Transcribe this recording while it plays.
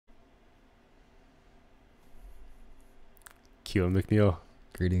Keelan McNeil.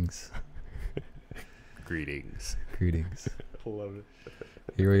 Greetings. Greetings. Greetings. Love it.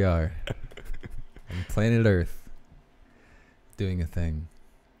 Here we are on planet Earth doing a thing.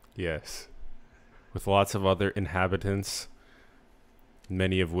 Yes. With lots of other inhabitants,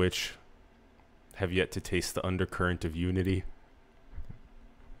 many of which have yet to taste the undercurrent of unity.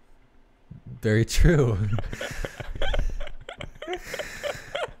 Very true.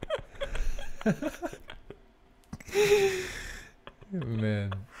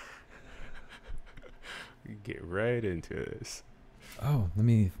 Man. Get right into this. Oh, let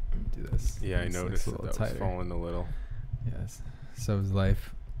me do this. Yeah, I It's noticed a that little was tighter. falling a little. Yes. So is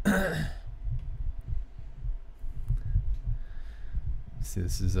life. See,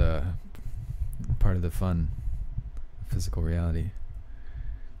 this is part of the fun. Physical reality.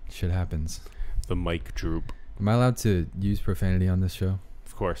 Shit happens. The mic droop. Am I allowed to use profanity on this show?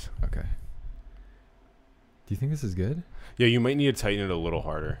 Of course. Okay. Do you think this is good? Yeah, you might need to tighten it a little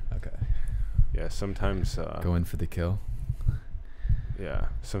harder. Okay. Yeah, sometimes. Go in for the kill. Yeah,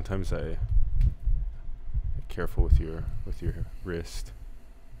 sometimes I. Careful with your wrist.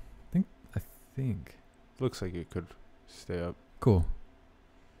 I think. Looks like it could stay up. Cool.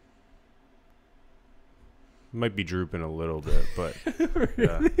 Might be drooping a little bit, but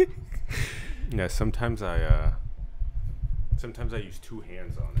yeah. Yeah, sometimes I use two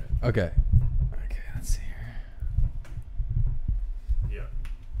hands on it. Okay. Okay, let's see here. Yeah.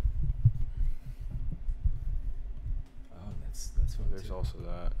 Oh, that's one. There's also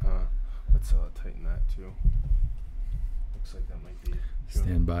that. Let's tighten that too. Looks like that might be.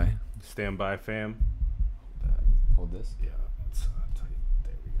 Stand by. Stand by, fam. Hold this. Yeah, let's tighten.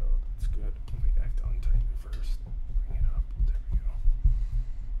 There we go. That's good. Let me have to untighten it first. Bring it up. There we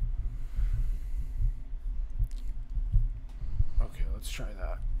go. Okay, let's try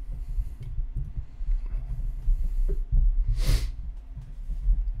that.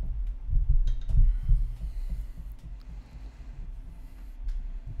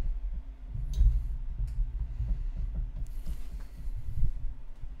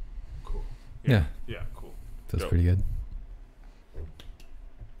 Cool. Yeah. Yeah, cool. Feels Dope. pretty good.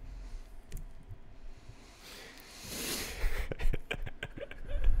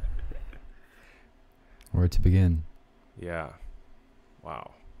 Where to begin? Yeah.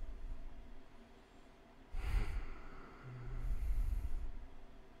 Wow.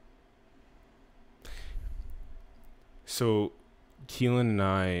 So, Keelan and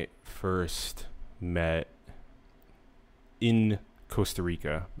I first met in Costa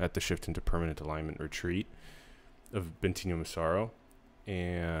Rica at the Shift into Permanent Alignment retreat of Bentinho Massaro.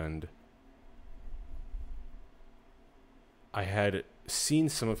 And I had seen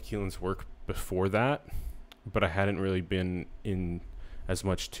some of Keelan's work before that, but I hadn't really been in as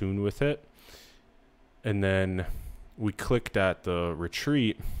much tune with it. And then we clicked at the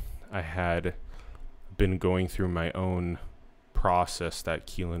retreat. I had been going through my own process that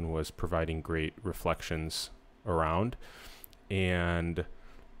Keelan was providing great reflections around. And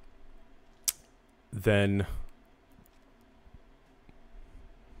then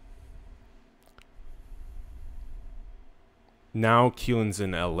now Keelan's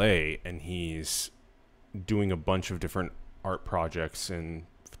in LA and he's doing a bunch of different art projects in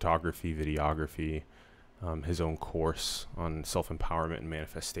photography, videography, his own course on self-empowerment and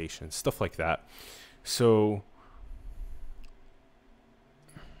manifestation, stuff like that. So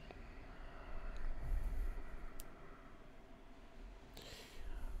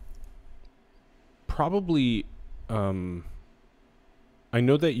probably I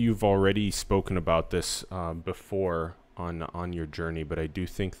know that you've already spoken about this before on your journey, but I do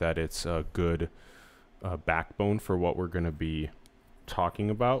think that it's a good backbone for what we're going to be talking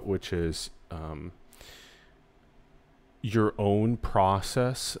about, which is your own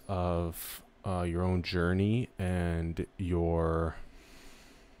process of your own journey and your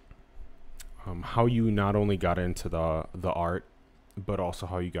how you not only got into the art, but also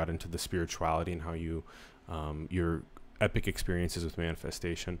how you got into the spirituality and how you your epic experiences with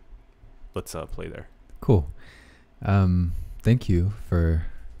manifestation. Let's play there. Cool. Thank you for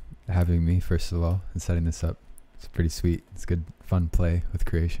having me, first of all, and setting this up. It's pretty sweet. It's good, fun play with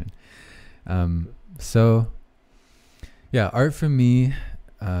creation. So, yeah, art for me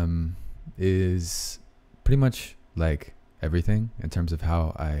is pretty much like everything in terms of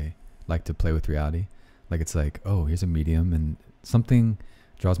how I like to play with reality. Like, it's like, oh, here's a medium, and something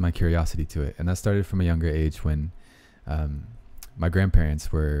draws my curiosity to it. And that started from a younger age when my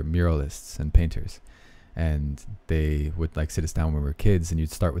grandparents were muralists and painters. And they would like sit us down when we were kids, and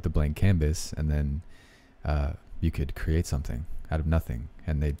you'd start with a blank canvas, and then you could create something out of nothing.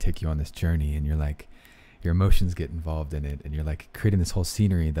 And they'd take you on this journey, and you're like, your emotions get involved in it, and you're like creating this whole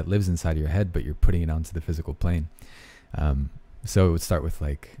scenery that lives inside of your head, but you're putting it onto the physical plane. So it would start with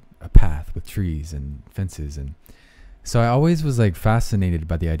like a path with trees and fences. And so I always was like fascinated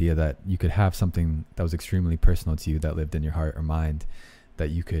by the idea that you could have something that was extremely personal to you, that lived in your heart or mind, that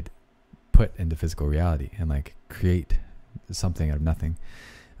you could put into physical reality and like create something out of nothing.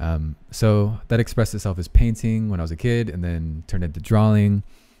 So that expressed itself as painting when I was a kid, and then turned into drawing,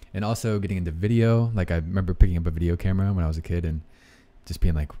 and also getting into video. Like I remember picking up a video camera when I was a kid and just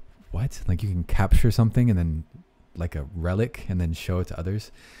being like, what? Like you can capture something and then like a relic and then show it to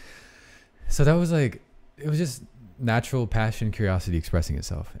others. So that was like, it was just natural passion, curiosity expressing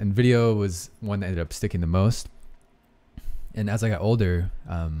itself. And video was one that ended up sticking the most. And as I got older,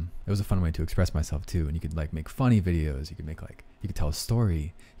 it was a fun way to express myself too. And you could like make funny videos. You could tell a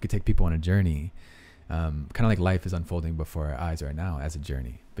story. You could take people on a journey. Kind of like life is unfolding before our eyes right now as a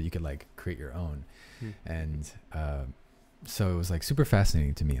journey, but you could like create your own. And so it was like super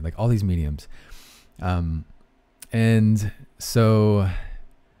fascinating to me, like all these mediums. And so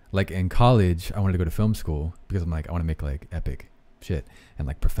like in college, I wanted to go to film school because I'm like, I want to make like epic shit and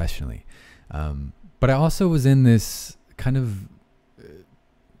like professionally. But I also was in this kind of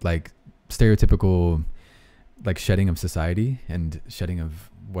like stereotypical like shedding of society and shedding of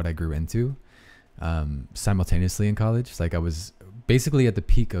what I grew into simultaneously in college. Like I was basically at the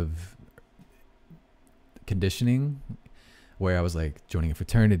peak of conditioning, where I was like joining a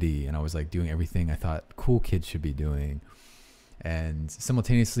fraternity and I was like doing everything I thought cool kids should be doing, and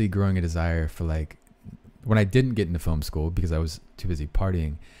simultaneously growing a desire for like, when I didn't get into film school because I was too busy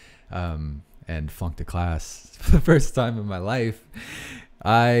partying and flunked a class for the first time in my life,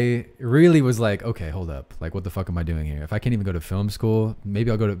 I really was like, okay, hold up. Like, what the fuck am I doing here? If I can't even go to film school,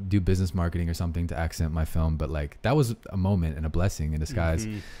 maybe I'll go to do business marketing or something to accent my film. But like, that was a moment and a blessing in disguise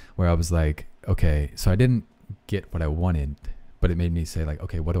where I was like, okay, so I didn't get what I wanted, but it made me say like,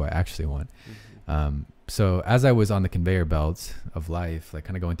 okay, what do I actually want? So as I was on the conveyor belt of life, like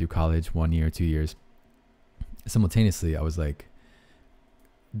kind of going through college 1 year, 2 years, simultaneously, I was like,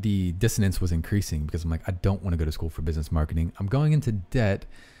 the dissonance was increasing because I'm like, I don't want to go to school for business marketing. I'm going into debt.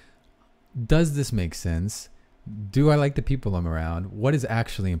 Does this make sense? Do I like the people I'm around? What is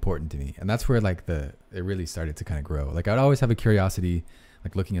actually important to me? And that's where like it really started to kind of grow. Like I'd always have a curiosity,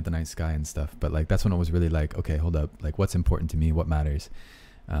 like looking at the night sky and stuff. But like, that's when it was really like, okay, hold up. Like what's important to me? What matters?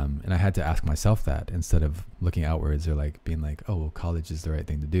 And I had to ask myself that instead of looking outwards or like being like, oh, well, college is the right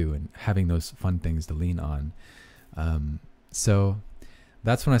thing to do, and having those fun things to lean on. So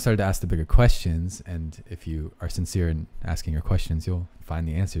that's when I started to ask the bigger questions. And if you are sincere in asking your questions, you'll find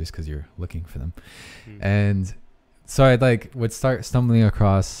the answers because you're looking for them. And so I would start stumbling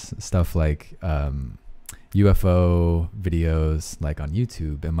across stuff like UFO videos like on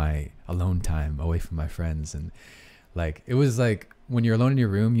YouTube in my alone time away from my friends. And like, it was like when you're alone in your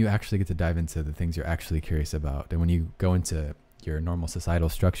room, you actually get to dive into the things you're actually curious about. And when you go into your normal societal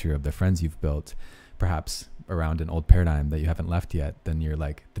structure of the friends you've built, perhaps around an old paradigm that you haven't left yet, then you're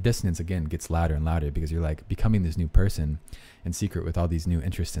like, the dissonance again gets louder and louder because you're like becoming this new person in secret with all these new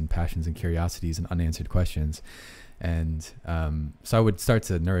interests and passions and curiosities and unanswered questions. And so I would start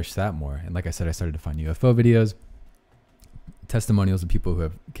to nourish that more. And like I said, I started to find UFO videos, testimonials of people who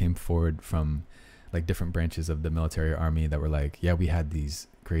have came forward from like different branches of the military or army that were like, yeah, we had these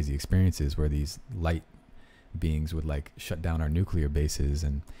crazy experiences where these light beings would like shut down our nuclear bases.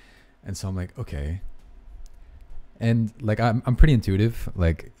 And so I'm like, okay. And like, I'm pretty intuitive,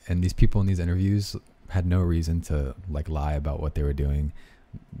 like, and these people in these interviews had no reason to like lie about what they were doing.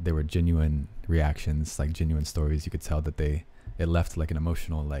 They were genuine reactions, like genuine stories. You could tell that it left like an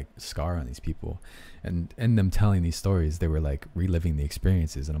emotional like scar on these people. And in them telling these stories, they were like reliving the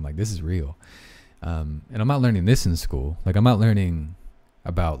experiences. And I'm like, this is real. And I'm not learning this in school. Like, I'm not learning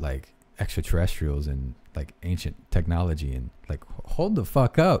about like extraterrestrials and like ancient technology and like, hold the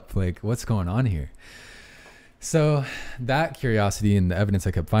fuck up. Like, what's going on here? So that curiosity and the evidence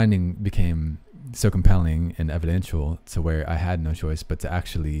I kept finding became so compelling and evidential to where I had no choice but to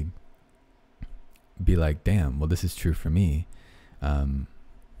actually be like, damn, well, this is true for me.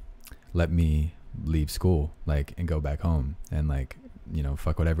 Let me leave school, like, and go back home and like, you know,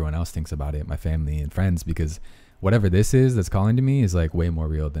 fuck what everyone else thinks about it, my family and friends, because whatever this is that's calling to me is like way more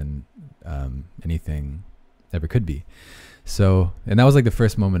real than anything ever could be. So, and that was like the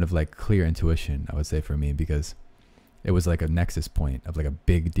first moment of like clear intuition, I would say, for me, because it was like a nexus point of like a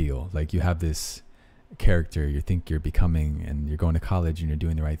big deal. Like, you have this character you think you're becoming, and you're going to college and you're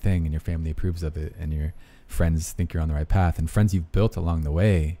doing the right thing, and your family approves of it, and your friends think you're on the right path, and friends you've built along the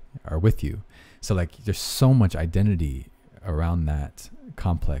way are with you. So like, there's so much identity around that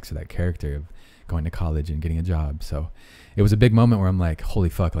complex or that character of going to college and getting a job. So it was a big moment where I'm like, holy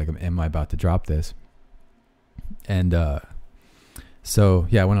fuck, like, am I about to drop this? And so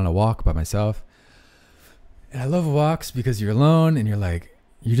yeah, I went on a walk by myself. And I love walks because you're alone and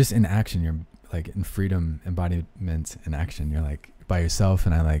you're just in action. You're like in freedom, embodiment, and action. You're like by yourself.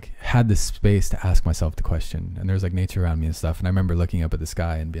 And I like had this space to ask myself the question. And there's like nature around me and stuff. And I remember looking up at the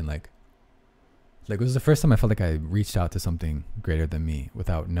sky and being like it was the first time I felt like I reached out to something greater than me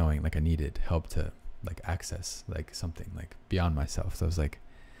without knowing like I needed help to like access like something like beyond myself. So I was like,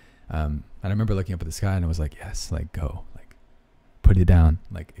 and I remember looking up at the sky and I was like, yes, like go, like put it down,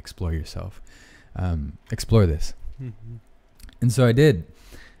 like explore yourself, explore this. Mm-hmm. And so I did.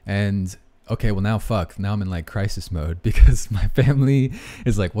 And okay, well now I'm in like crisis mode because my family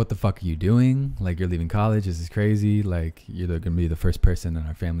is like, what the fuck are you doing? Like, you're leaving college. This is crazy. Like, you're going to be the first person in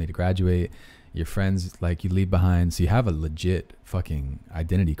our family to graduate. Your friends, like, you leave behind. So you have a legit fucking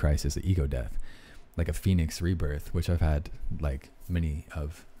identity crisis, an ego death, like a phoenix rebirth, which I've had like many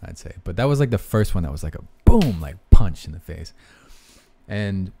of, I'd say. But that was like the first one that was like a boom, like punch in the face.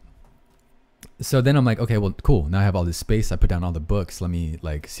 And so then I'm like, okay, well, cool. Now I have all this space. I put down all the books. Let me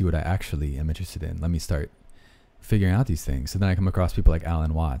like see what I actually am interested in. Let me start figuring out these things. So then I come across people like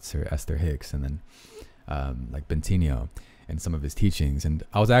Alan Watts or Esther Hicks, and then like Bentinho and some of his teachings. And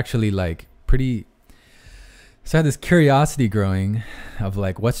I was actually like so I had this curiosity growing of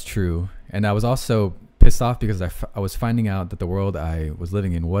like what's true. And I was also pissed off because I was finding out that the world I was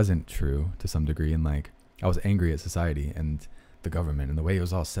living in wasn't true to some degree. And like I was angry at society and the government and the way it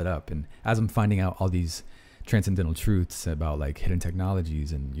was all set up. And as I'm finding out all these transcendental truths about like hidden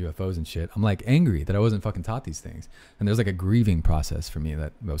technologies and UFOs and shit, I'm like angry that I wasn't fucking taught these things. And there's like a grieving process for me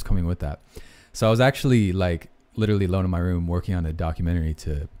that was coming with that. So I was actually like literally alone in my room working on a documentary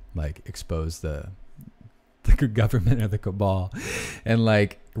to like expose the government or the cabal, and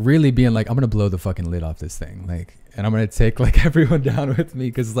like really being like, I'm gonna blow the fucking lid off this thing, like, and I'm gonna take like everyone down with me,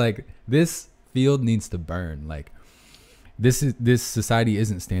 because like this field needs to burn. Like this society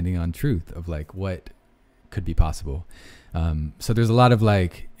isn't standing on truth of like what could be possible. So there's a lot of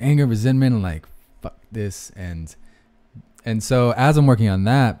like anger, resentment, and like fuck this, and so as I'm working on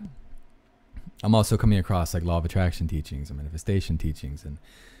that, I'm also coming across like law of attraction teachings and manifestation teachings. And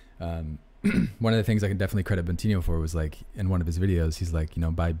one of the things I can definitely credit Bentinho for was like in one of his videos, he's like, you know,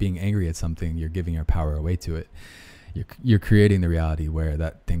 by being angry at something, you're giving your power away to it. You're creating the reality where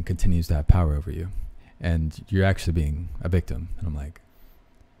that thing continues to have power over you, and you're actually being a victim. And I'm like,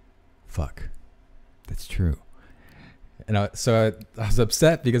 fuck, that's true. And so I was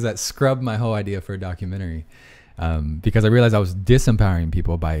upset because that scrubbed my whole idea for a documentary, because I realized I was disempowering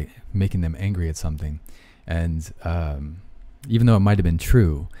people by making them angry at something. And even though it might have been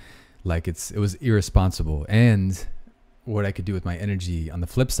true, like it was irresponsible. And what I could do with my energy on the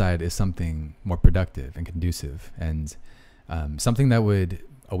flip side is something more productive and conducive, and something that would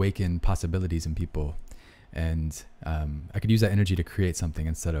awaken possibilities in people. And I could use that energy to create something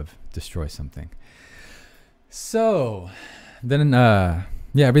instead of destroy something. So then,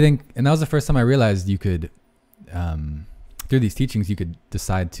 everything. And that was the first time I realized you could, through these teachings, you could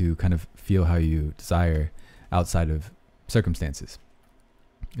decide to kind of feel how you desire outside of circumstances.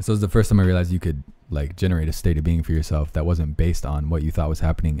 And so it was the first time I realized you could like generate a state of being for yourself that wasn't based on what you thought was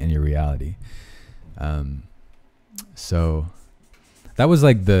happening in your reality. So that was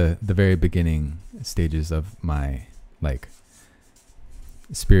like the very beginning stages of my like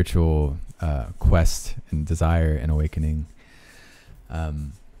spiritual quest and desire and awakening.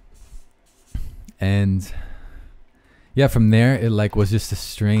 And yeah, from there it like was just a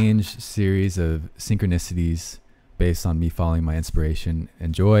strange series of synchronicities based on me following my inspiration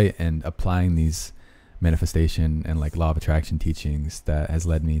and joy and applying these manifestation and like law of attraction teachings that has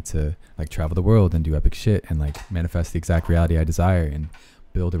led me to like travel the world and do epic shit and like manifest the exact reality I desire and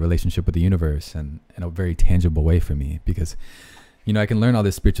build a relationship with the universe, and in a very tangible way for me. Because, you know, I can learn all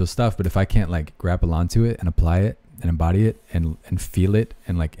this spiritual stuff, but if I can't like grapple onto it and apply it and embody it and feel it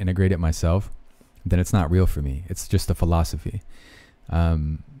and like integrate it myself, then it's not real for me. It's just a philosophy.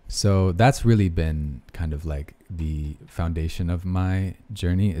 So that's really been kind of like the foundation of my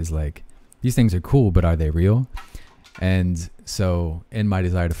journey, is like, these things are cool, but are they real? And so in my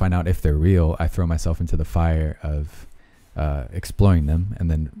desire to find out if they're real, I throw myself into the fire of exploring them and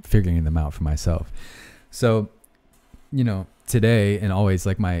then figuring them out for myself. So, you know, today and always,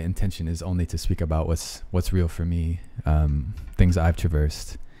 like, my intention is only to speak about what's real for me, things I've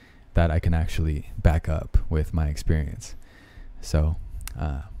traversed that I can actually back up with my experience. So,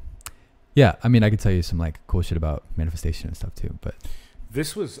 yeah, I mean, I could tell you some like cool shit about manifestation and stuff too, but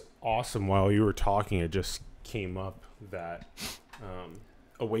this was awesome. While you were talking, it just came up that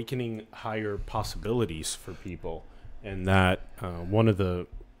awakening higher possibilities for people, and that one of the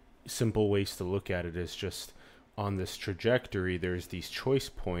simple ways to look at it is just on this trajectory there's these choice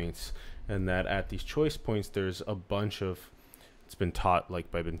points, and that at these choice points there's a bunch of, it's been taught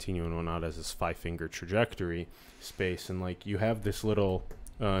like by Bentinho and whatnot as this 5-finger trajectory space, and like you have this little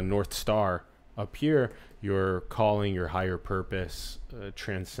North Star up here, your calling, your higher purpose,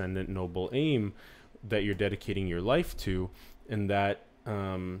 transcendent noble aim that you're dedicating your life to, and that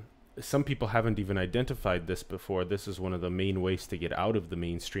some people haven't even identified this before. This is one of the main ways to get out of the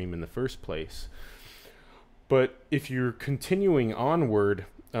mainstream in the first place. But if you're continuing onward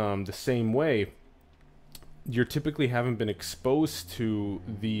the same way, you're typically haven't been exposed to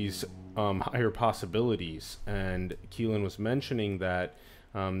these higher possibilities. And Keelan was mentioning that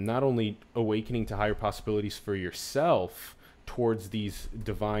not only awakening to higher possibilities for yourself towards these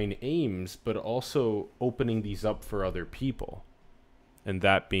divine aims, but also opening these up for other people. And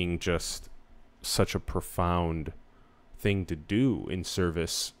that being just such a profound thing to do in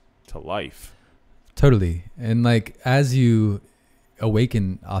service to life. Totally. And like, as you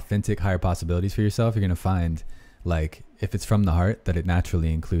awaken authentic higher possibilities for yourself, you're going to find, like, if it's from the heart, that it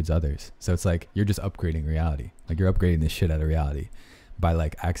naturally includes others. So it's like, you're just upgrading reality. Like, you're upgrading the shit out of reality by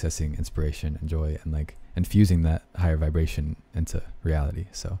like accessing inspiration and joy and like infusing that higher vibration into reality.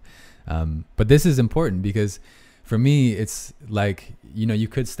 So, but this is important because for me, it's like, you know, you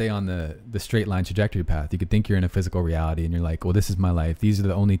could stay on the straight line trajectory path. You could think you're in a physical reality and you're like, well, this is my life. These are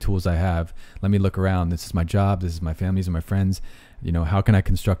the only tools I have. Let me look around. This is my job. This is my family. These are my friends. You know, how can I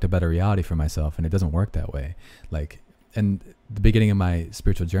construct a better reality for myself? And it doesn't work that way. Like, and the beginning of my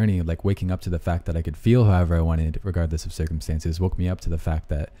spiritual journey, like waking up to the fact that I could feel however I wanted, regardless of circumstances, woke me up to the fact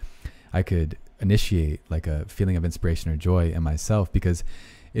that I could initiate like a feeling of inspiration or joy in myself. Because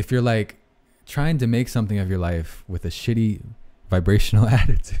if you're like trying to make something of your life with a shitty vibrational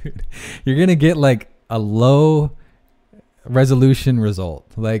attitude, you're going to get like a low resolution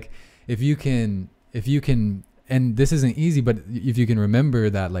result. Like if you can, and this isn't easy, but if you can remember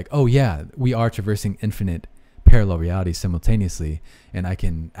that, like, oh yeah, we are traversing infinite parallel realities simultaneously, and I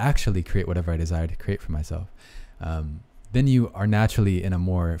can actually create whatever I desire to create for myself, then you are naturally in a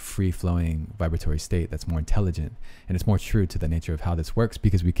more free-flowing vibratory state that's more intelligent, and it's more true to the nature of how this works,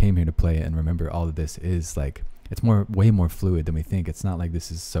 because we came here to play. And remember, all of this is like, it's way more fluid than we think. It's not like this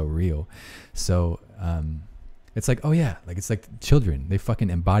is so real. So it's like, oh yeah, like it's like children, they fucking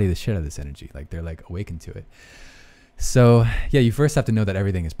embody the shit out of this energy. Like they're like awakened to it. So yeah, you first have to know that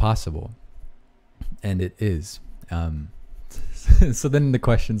everything is possible, and it is. So then the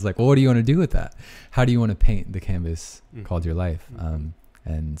question's like, well, what do you want to do with that? How do you want to paint the canvas called your life?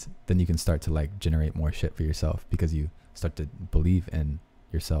 And then you can start to like generate more shit for yourself, because you start to believe in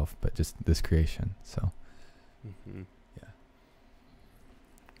yourself, but just this creation. So yeah.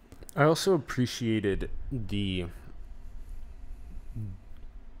 I also appreciated the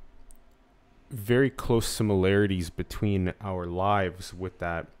very close similarities between our lives with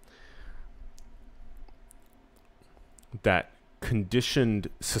that conditioned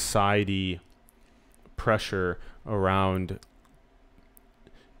society pressure around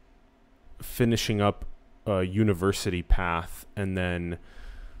finishing up a university path and then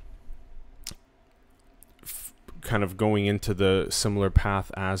kind of going into the similar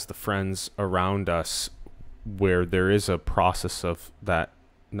path as the friends around us, where there is a process of that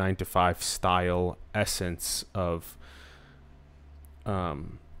 9-to-5 style essence of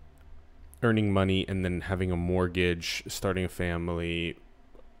earning money and then having a mortgage, starting a family,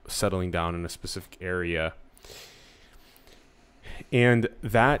 settling down in a specific area. And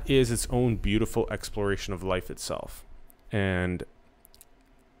that is its own beautiful exploration of life itself.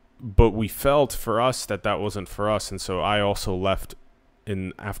 But we felt for us that wasn't for us. And so I also left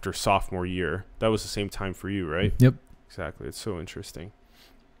after sophomore year. That was the same time for you, right? Yep. Exactly. It's so interesting.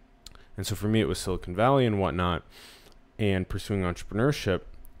 And so for me, it was Silicon Valley and whatnot, and pursuing entrepreneurship.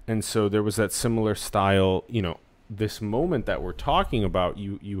 And so there was that similar style, you know, this moment that we're talking about,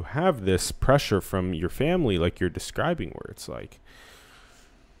 you have this pressure from your family, like you're describing, where it's like,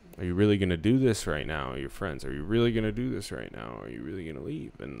 are you really going to do this right now? Your friends, are you really going to do this right now? Are you really going to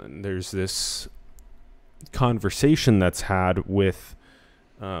leave? And then there's this conversation that's had with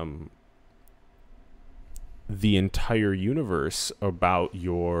the entire universe about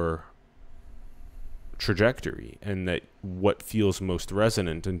your trajectory, and that what feels most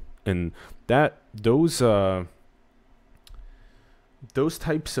resonant, and that those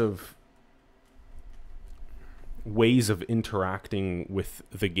types of ways of interacting with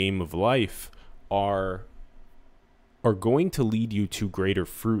the game of life are going to lead you to greater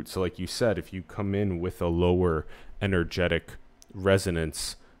fruit. So like you said, if you come in with a lower energetic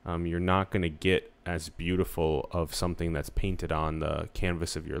resonance, you're not going to get as beautiful of something that's painted on the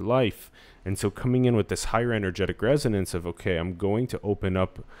canvas of your life. And so coming in with this higher energetic resonance of, okay, I'm going to open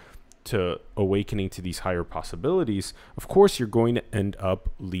up to awakening to these higher possibilities, of course you're going to end up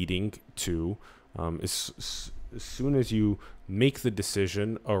leading to, as soon as you make the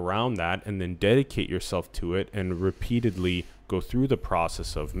decision around that and then dedicate yourself to it and repeatedly go through the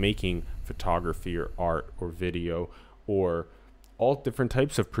process of making photography or art or video or all different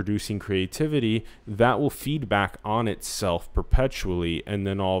types of producing creativity, that will feed back on itself perpetually. And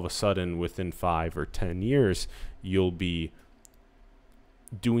then all of a sudden, within 5 or 10 years, you'll be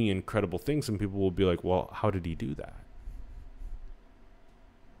doing incredible things, and people will be like, well, how did he do that?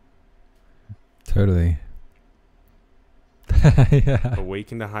 Totally. Yeah.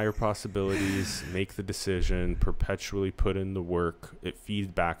 Awaken to higher possibilities, make the decision, perpetually put in the work. It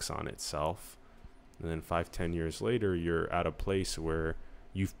feedbacks on itself. And then 5-10 years later, you're at a place where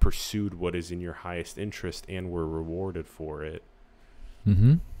you've pursued what is in your highest interest and were rewarded for it.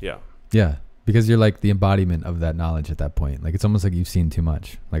 Mm-hmm. Yeah. Yeah. Because you're like the embodiment of that knowledge at that point. Like, it's almost like you've seen too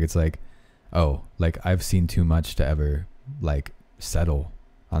much. Like, it's like, oh, like I've seen too much to ever like settle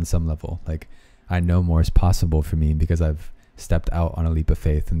on some level. Like, I know more is possible for me because I've stepped out on a leap of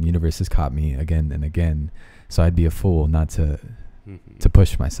faith and the universe has caught me again and again. So I'd be a fool not to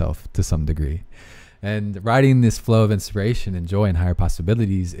push myself to some degree. And riding this flow of inspiration and joy and higher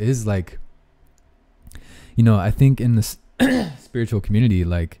possibilities is like, you know, I think in this spiritual community,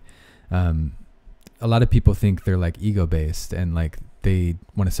 like, a lot of people think they're like ego based and like they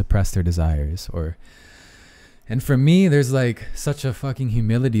want to suppress their desires and for me, there's like such a fucking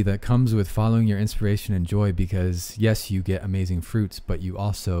humility that comes with following your inspiration and joy, because yes, you get amazing fruits, but you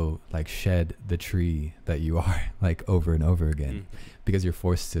also like shed the tree that you are like over and over again because you're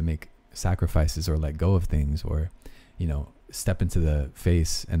forced to make sacrifices or let go of things, or, you know, step into the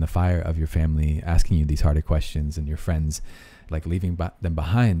face and the fire of your family asking you these harder questions, and your friends like leaving them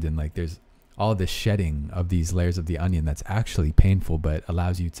behind. And like there's all this shedding of these layers of the onion that's actually painful, but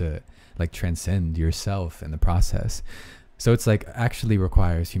allows you to like transcend yourself in the process. So it's like actually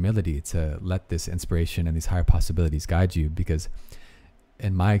requires humility to let this inspiration and these higher possibilities guide you, because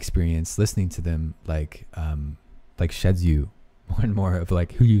in my experience, listening to them like sheds you more and more of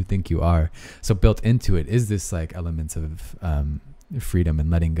like who you think you are. So built into it is this like elements of freedom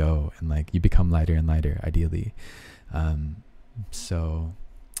and letting go, and like you become lighter and lighter ideally. So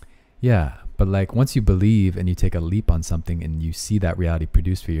yeah, but like once you believe and you take a leap on something and you see that reality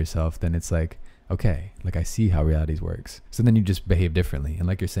produced for yourself, then it's like, okay, like I see how reality works. So then you just behave differently. And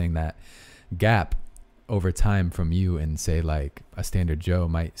like you're saying, that gap over time from you and say like a standard Joe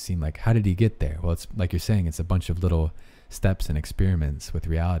might seem like, how did he get there? Well, it's like you're saying, it's a bunch of little steps and experiments with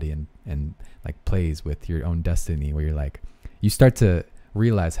reality and like plays with your own destiny, where you're like, you start to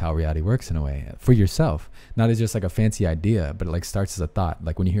realize how reality works in a way for yourself, not as just like a fancy idea, but it like starts as a thought.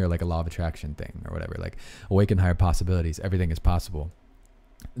 Like when you hear like a law of attraction thing or whatever, like awaken higher possibilities, everything is possible.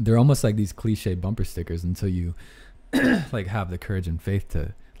 They're almost like these cliche bumper stickers until you like have the courage and faith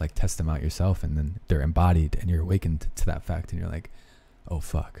to like test them out yourself, and then they're embodied and you're awakened to that fact, and you're like, oh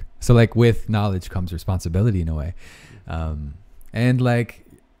fuck. So like with knowledge comes responsibility in a way. And like,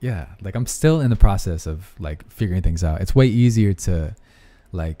 yeah, like I'm still in the process of like figuring things out. It's way easier to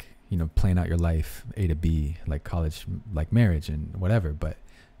like, you know, plan out your life A to B, like college, like marriage and whatever, but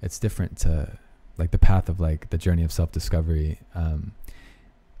it's different to like the path of like the journey of self-discovery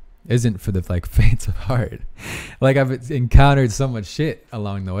isn't for the like faint of heart. Like I've encountered so much shit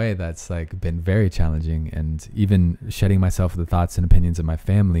along the way that's like been very challenging, and even shedding myself with the thoughts and opinions of my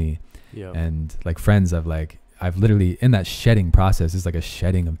family and like friends. I've literally in that shedding process, it's like a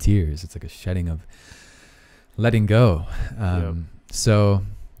shedding of tears. It's like a shedding of letting go. So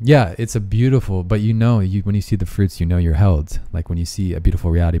yeah, it's a beautiful, but you know, when you see the fruits, you know you're held. Like when you see a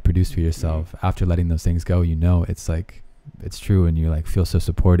beautiful reality produced for yourself after letting those things go, you know it's like it's true, and you like feel so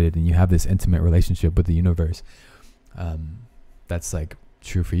supported, and you have this intimate relationship with the universe that's like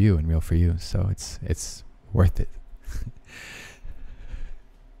true for you and real for you. So it's worth it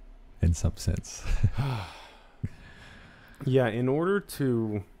in some sense. Yeah, in order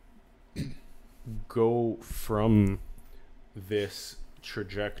to go from this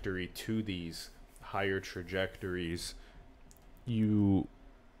trajectory to these higher trajectories, you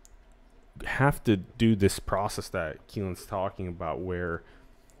have to do this process that Keelan's talking about, where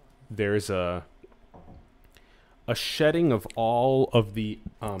there's a shedding of all of the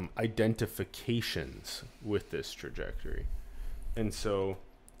identifications with this trajectory. And so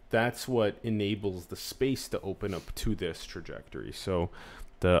that's what enables the space to open up to this trajectory. So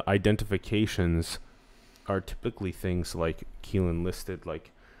the identifications are typically things like Keelan listed,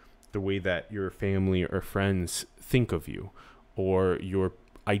 like the way that your family or friends think of you, or your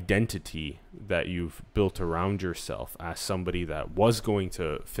identity that you've built around yourself as somebody that was going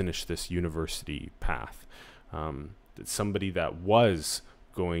to finish this university path, that somebody that was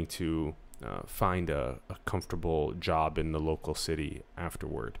going to find a comfortable job in the local city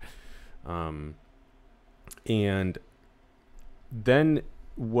afterward. And then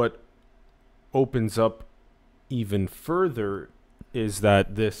what opens up even further is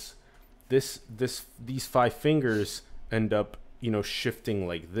that these five fingers end up, shifting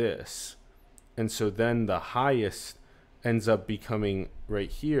like this. And so then the highest ends up becoming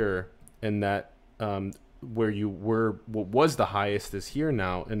right here, and that where you were, what was the highest is here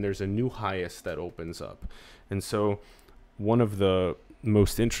now, and there's a new highest that opens up. And so one of the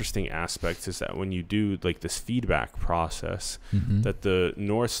most interesting aspects is that when you do like this feedback process, that the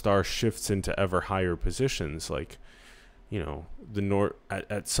North Star shifts into ever higher positions. Like,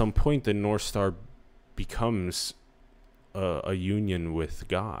 at some point the North Star becomes a union with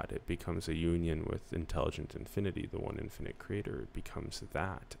God. It becomes a union with intelligent infinity, the one infinite creator. It becomes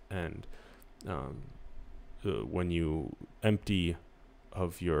that. And when you empty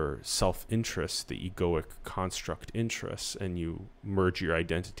of your self-interest, the egoic construct interests, and you merge your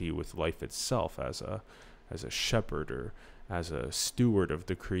identity with life itself as a shepherd or as a steward of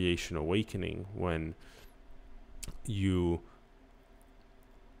the creation awakening, when you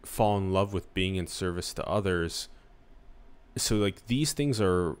fall in love with being in service to others. So like these things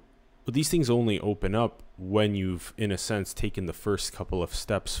only open up when you've, in a sense, taken the first couple of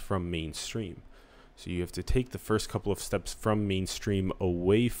steps from mainstream. So you have to take the first couple of steps from mainstream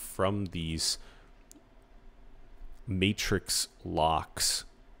away from these matrix locks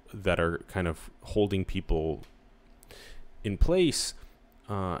that are kind of holding people in place.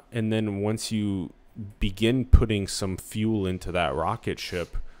 And then once you begin putting some fuel into that rocket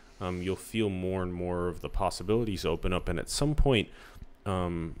ship, you'll feel more and more of the possibilities open up. And at some point,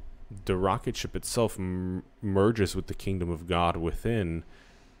 the rocket ship itself merges with the kingdom of God within.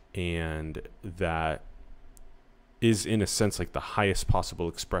 And that is, in a sense, like the highest possible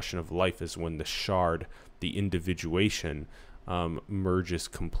expression of life is when the shard, the individuation, merges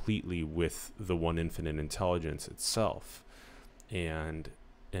completely with the one infinite intelligence itself. And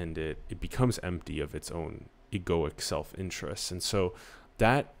it becomes empty of its own egoic self-interest. And so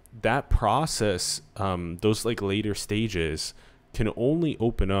that process, those like later stages, can only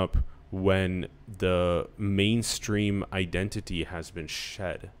open up when the mainstream identity has been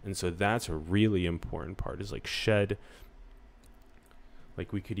shed. And so that's a really important part, is like shed.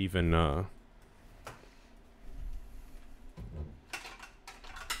 Like we could even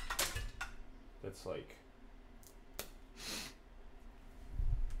that's like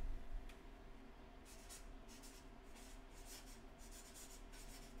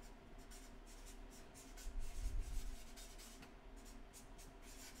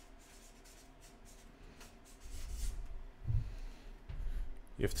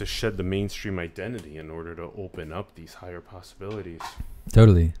you have to shed the mainstream identity in order to open up these higher possibilities.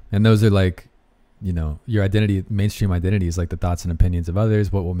 Totally. And those are like, your identity, mainstream identity is like the thoughts and opinions of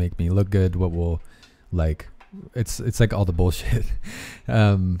others. What will make me look good? What will like, it's like all the bullshit.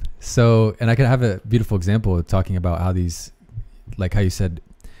 So, and I could have a beautiful example of talking about how these, like how you said,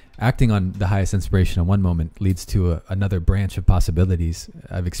 acting on the highest inspiration in one moment leads to another branch of possibilities.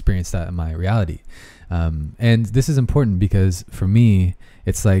 I've experienced that in my reality. And this is important because for me,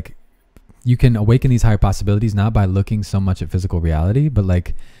 it's like you can awaken these higher possibilities not by looking so much at physical reality, but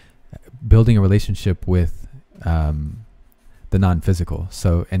like building a relationship with the non-physical.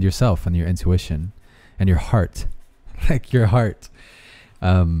 So, and yourself and your intuition and your heart, like your heart.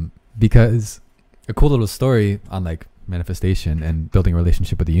 Because a cool little story on like manifestation and building a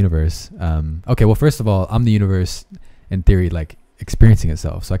relationship with the universe. Okay, well, first of all, I'm the universe in theory, like experiencing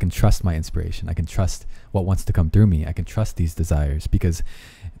itself. So I can trust my inspiration. I can trust what wants to come through me. I can trust these desires because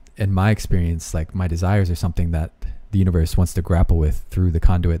in my experience, like my desires are something that the universe wants to grapple with through the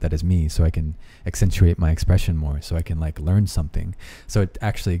conduit that is me, so I can accentuate my expression more, so I can like learn something. So it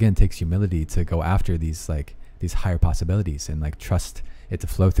actually, again, takes humility to go after these like these higher possibilities and like trust it to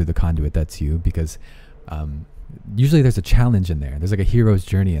flow through the conduit that's you, because usually there's a challenge in there. There's like a hero's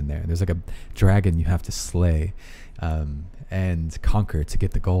journey in there. There's like a dragon you have to slay and conquer to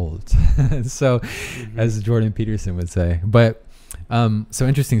get the gold. So as Jordan Peterson would say. But so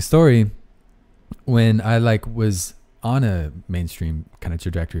interesting story, when I like was on a mainstream kind of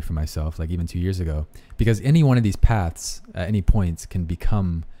trajectory for myself, like even 2 years ago, because any one of these paths at any point can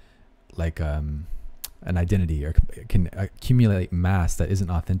become like an identity, or can accumulate mass that isn't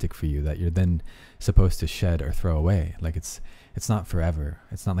authentic for you, that you're then supposed to shed or throw away. Like it's not forever.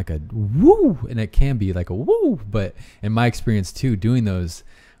 It's not like a woo, and it can be like a woo, but in my experience too, doing those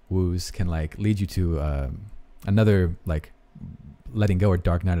woos can like lead you to another like letting go or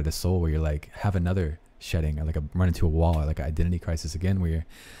dark night of the soul, where you're like have another shedding, or like run into a wall, or like an identity crisis again, where you're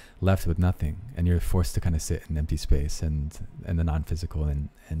left with nothing and you're forced to kind of sit in empty space and the non-physical, and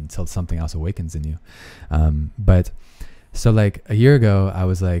until something else awakens in you. But so like a year ago, I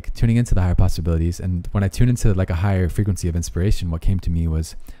was like tuning into the higher possibilities, and when I tuned into like a higher frequency of inspiration, what came to me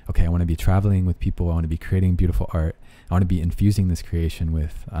was, okay, I want to be traveling with people, I want to be creating beautiful art, I want to be infusing this creation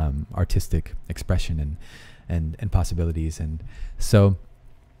with artistic expression and possibilities. And so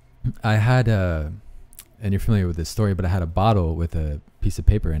I had and you're familiar with this story, but I had a bottle with a piece of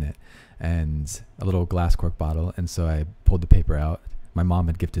paper in it, and a little glass cork bottle. And so I pulled the paper out. My mom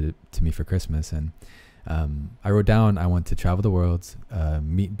had gifted it to me for Christmas. And I wrote down, I want to travel the world,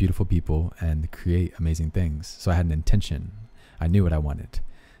 meet beautiful people, and create amazing things. So I had an intention. I knew what I wanted.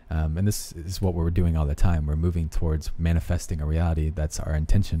 And this is what we're doing all the time. We're moving towards manifesting a reality. That's our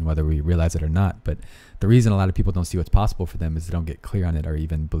intention, whether we realize it or not. But the reason a lot of people don't see what's possible for them is they don't get clear on it, or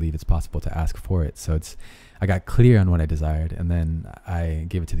even believe it's possible to ask for it. So I got clear on what I desired, and then I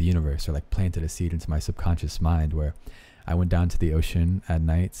gave it to the universe, or like planted a seed into my subconscious mind, where I went down to the ocean at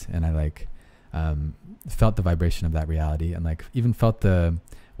night, and I like felt the vibration of that reality, and like even felt the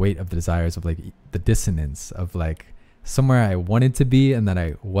weight of the desires, of like the dissonance of like somewhere I wanted to be and that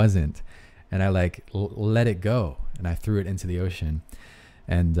I wasn't, and I like let it go, and I threw it into the ocean.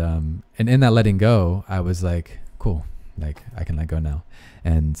 And in that letting go, I was like, cool, like I can let go now.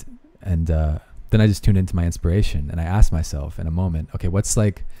 And then I just tuned into my inspiration, and I asked myself in a moment, okay, what's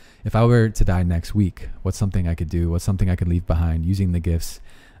like, if I were to die next week, what's something I could do? What's something I could leave behind, using the gifts,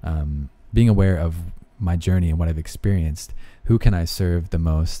 being aware of my journey and what I've experienced? Who can I serve the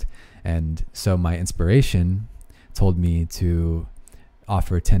most? And so my inspiration told me to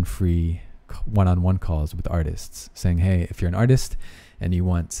offer 10 free one-on-one calls with artists, saying, hey, if you're an artist and you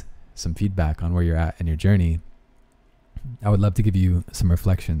want some feedback on where you're at in your journey, I would love to give you some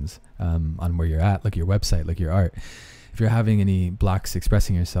reflections on where you're at, look at your website, look at your art, if you're having any blocks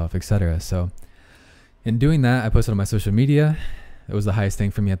expressing yourself, etc. So in doing that, I posted on my social media. It was the highest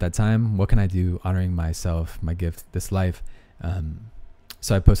thing for me at that time. What can I do honoring myself, my gift, this life?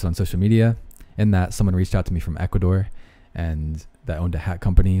 So I posted on social media. In that, someone reached out to me from Ecuador, and that owned a hat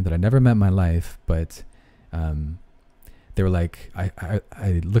company that I never met in my life, but they were like,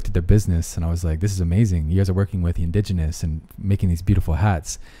 I looked at their business and I was like, this is amazing. You guys are working with the indigenous and making these beautiful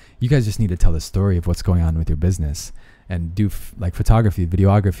hats. You guys just need to tell the story of what's going on with your business, and do like photography,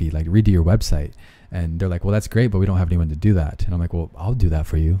 videography, like redo your website. And they're like, well, that's great, but we don't have anyone to do that. And I'm like, well, I'll do that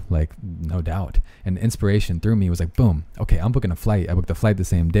for you. Like, no doubt. And inspiration through me was like, boom, okay, I'm booking a flight. I booked the flight the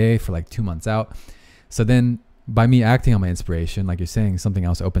same day for like 2 months out. So then by me acting on my inspiration, like you're saying, something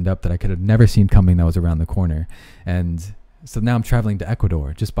else opened up that I could have never seen coming, that was around the corner. And so now I'm traveling to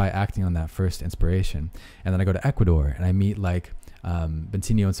Ecuador just by acting on that first inspiration. And then I go to Ecuador and I meet like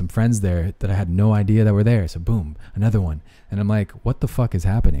Bentinho and some friends there that I had no idea that were there. So boom, another one. And I'm like, what the fuck is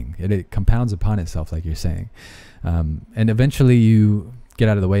happening? It compounds upon itself, like you're saying. And eventually you get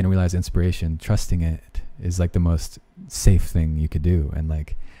out of the way and realize inspiration, trusting it, is like the most safe thing you could do. And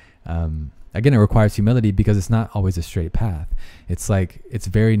like, again, it requires humility, because it's not always a straight path. It's like, it's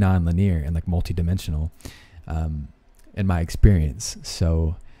very non-linear and like multidimensional in my experience.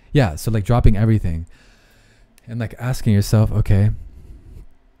 So yeah, so like dropping everything and like asking yourself, okay,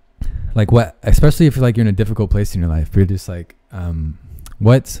 like what, especially if like you're in a difficult place in your life, you're just like,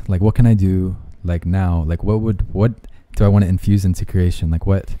 what can I do like now? Like what do I want to infuse into creation? Like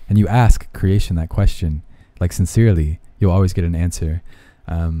what, and you ask creation that question, like sincerely, you'll always get an answer.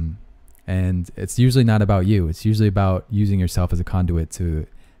 And it's usually not about you. It's usually about using yourself as a conduit to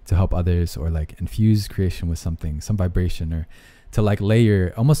help others, or like infuse creation with something, some vibration, or to like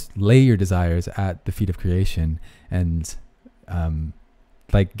almost lay your desires at the feet of creation, and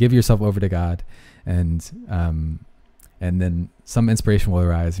like give yourself over to God, and then some inspiration will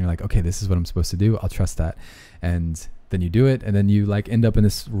arise, and you're like, okay, this is what I'm supposed to do. I'll trust that. And then you do it, and then you like end up in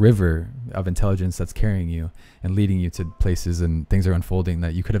this river of intelligence that's carrying you and leading you to places, and things are unfolding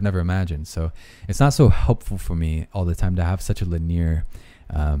that you could have never imagined. So it's not so helpful for me all the time to have such a linear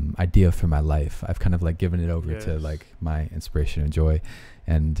idea for my life. I've kind of like given it over to like my inspiration and joy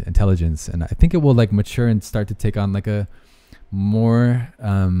and intelligence, and I think it will like mature and start to take on like a more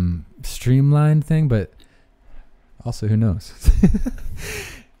streamlined thing, but also who knows.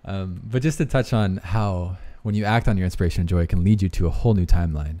 But just to touch on how when you act on your inspiration and joy, it can lead you to a whole new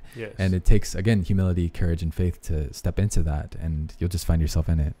timeline. Yes. And it takes, again, humility, courage, and faith to step into that, and you'll just find yourself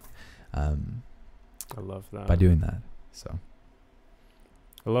in it. I love that. By doing that. So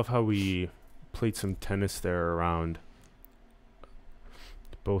I love how we played some tennis there around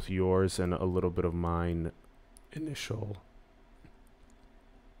both yours and a little bit of mine initial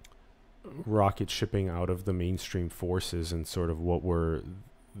rocket shipping out of the mainstream forces, and sort of what were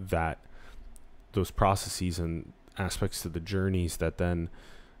those processes and aspects to the journeys that then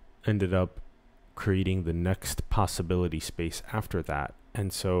ended up creating the next possibility space after that.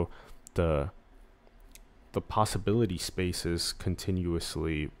 And so the possibility space is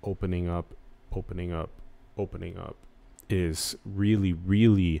continuously opening up is really,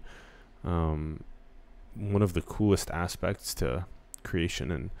 really one of the coolest aspects to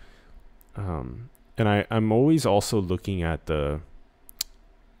creation. And I'm always also looking at the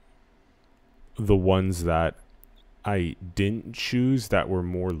ones that I didn't choose that were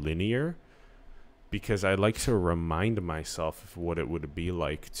more linear, because I like to remind myself of what it would be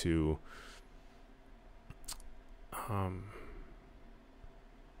like to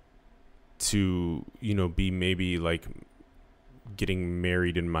be maybe like getting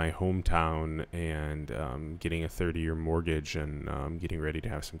married in my hometown and getting a 30-year mortgage and getting ready to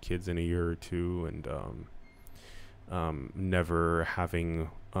have some kids in a year or two, and never having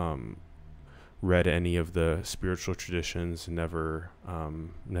read any of the spiritual traditions, never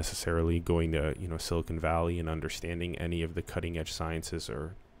necessarily going to Silicon Valley and understanding any of the cutting edge sciences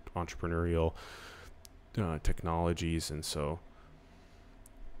or entrepreneurial technologies. And so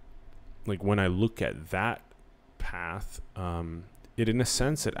like when I look at that path, it in a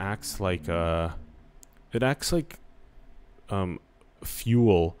sense it acts like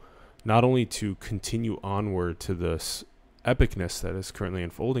fuel, not only to continue onward to this epicness that is currently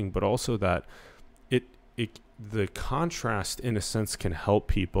unfolding, but also that the contrast in a sense can help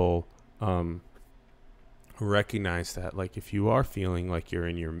people recognize that, like, if you are feeling like you're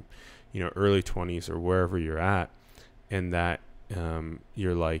in your early 20s or wherever you're at, and that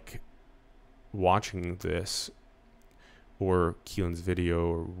you're like watching this or Keelan's video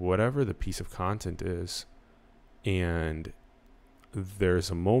or whatever the piece of content is, and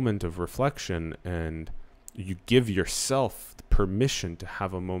there's a moment of reflection, and you give yourself the permission to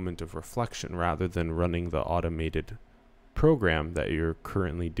have a moment of reflection rather than running the automated program that you're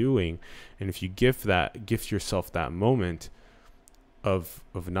currently doing. And if you give yourself that moment of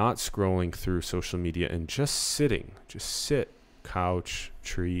not scrolling through social media and just sit, couch,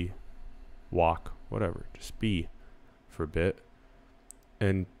 tree, walk, whatever, just be for a bit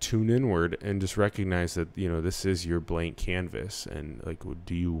and tune inward and just recognize that this is your blank canvas, and like,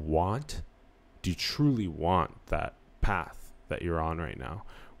 do you truly want that path that you're on right now,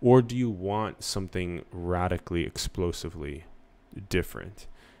 or do you want something radically explosively different?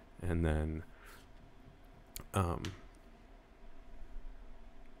 And then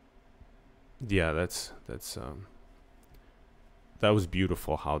that was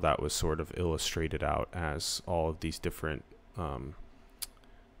beautiful how that was sort of illustrated out as all of these different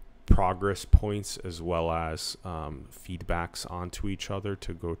progress points, as well as feedbacks onto each other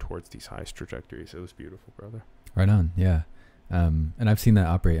to go towards these highest trajectories. It was beautiful, brother. Right on. Yeah. And I've seen that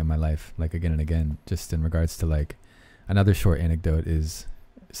operate in my life, like again and again, just in regards to like another short anecdote is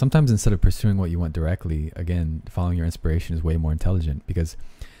sometimes instead of pursuing what you want directly, again, following your inspiration is way more intelligent, because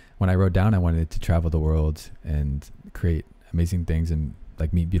when I wrote down I wanted to travel the world and create amazing things and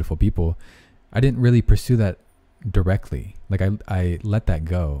like meet beautiful people, I didn't really pursue that directly. Like I let that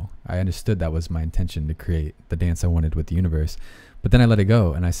go. I understood that was my intention, to create the dance I wanted with the universe, but then I let it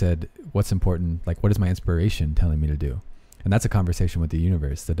go and I said, what's important? Like, what is my inspiration telling me to do? And that's a conversation with the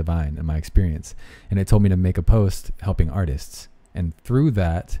universe, the divine, and my experience. And it told me to make a post helping artists. And through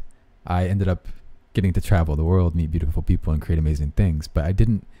that, I ended up getting to travel the world, meet beautiful people, and create amazing things. But I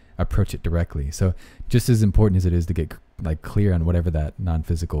didn't approach it directly. So just as important as it is to get like clear on whatever that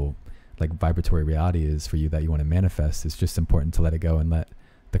non-physical like vibratory reality is for you that you want to manifest, it's just important to let it go and let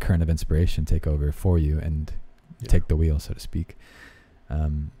the current of inspiration take over for you and take the wheel, so to speak.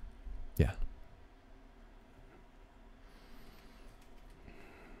 Yeah.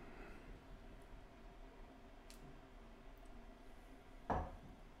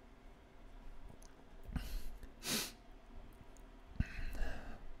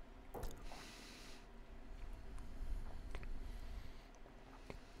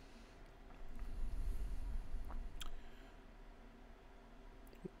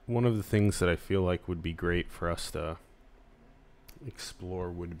 One of the things that I feel like would be great for us to explore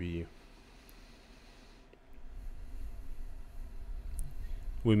would be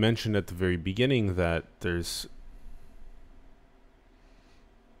we mentioned at the very beginning that there's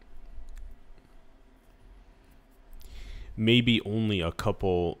maybe only a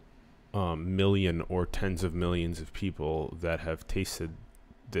couple million or tens of millions of people that have tasted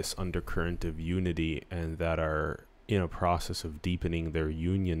this undercurrent of unity and that are in a process of deepening their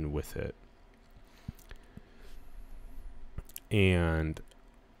union with it. And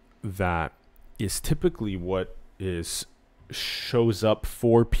that is typically what shows up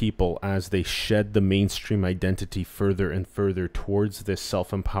for people as they shed the mainstream identity further and further towards this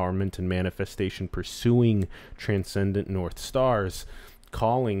self-empowerment and manifestation, pursuing transcendent North Stars,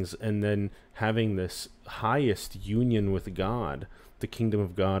 callings, and then having this highest union with God, the kingdom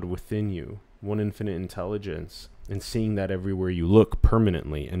of God within you, one infinite intelligence, and seeing that everywhere you look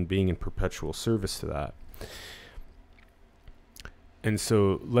permanently and being in perpetual service to that. And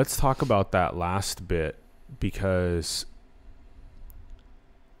so let's talk about that last bit, because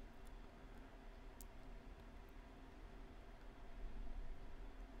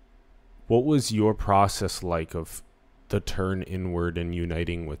what was your process like of the turn inward and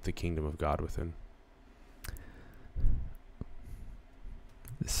uniting with the kingdom of God within?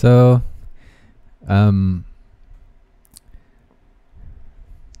 So,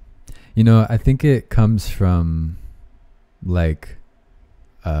 I think it comes from like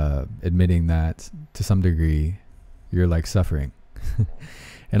admitting that to some degree you're like suffering.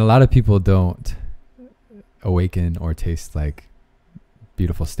 And a lot of people don't awaken or taste like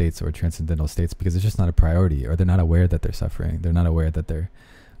beautiful states or transcendental states because it's just not a priority, or they're not aware that they're suffering. They're not aware that they're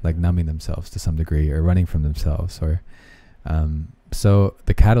like numbing themselves to some degree or running from themselves, or so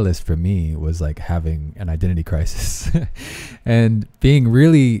the catalyst for me was like having an identity crisis and being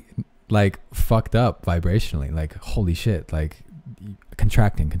really like fucked up vibrationally, like holy shit, like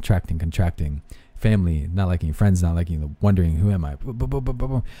contracting, family not liking you, friends not liking you, wondering who am I,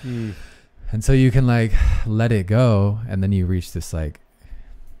 and so you can like let it go, and then you reach this like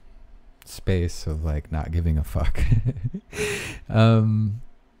space of like not giving a fuck.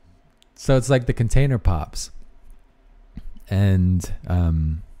 So it's like the container pops. And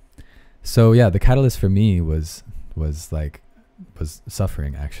so yeah, the catalyst for me was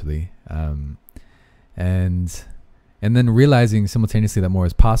suffering actually, and then realizing simultaneously that more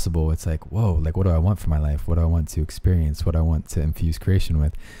is possible. It's like, whoa, like what do I want for my life? What do I want to experience? What do I want to infuse creation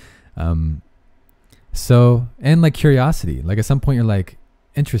with? So, and like curiosity, like at some point you're like,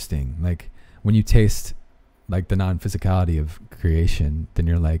 interesting, like when you taste like the non-physicality of creation, then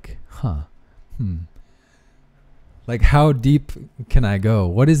you're like, like how deep can I go?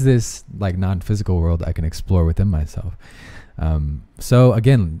 What is this like non-physical world I can explore within myself? So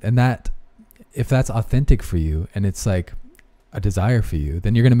again, and that, if that's authentic for you and it's like a desire for you,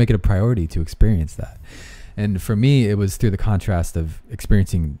 then you're going to make it a priority to experience that. And for me, it was through the contrast of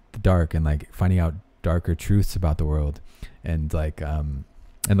experiencing the dark and like finding out darker truths about the world and like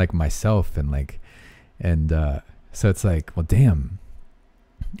myself so it's like, well, damn.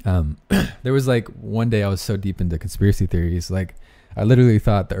 There was like one day I was so deep into conspiracy theories, like I literally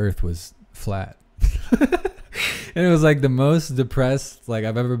thought the earth was flat. And it was like the most depressed like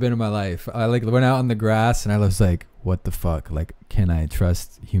I've ever been in my life. I like went out on the grass and I was like, what the fuck? Like, can I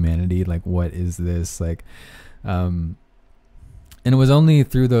trust humanity? Like, what is this? Like, and it was only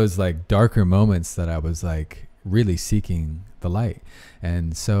through those like darker moments that I was like really seeking the light.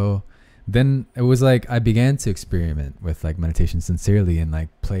 And so then it was like I began to experiment with like meditation sincerely and like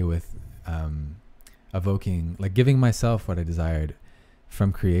play with evoking, like giving myself what I desired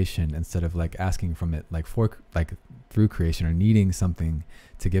from creation instead of like asking from it like for like through creation or needing something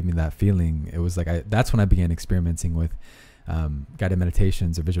to give me that feeling. It was like that's when I began experimenting with guided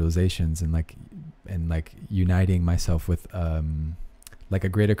meditations or visualizations and like uniting myself with like a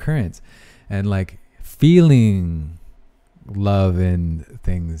greater current and like feeling love in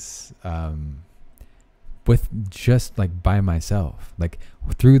things with just like by myself, like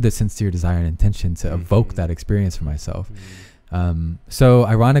through the sincere desire and intention to evoke that experience for myself. So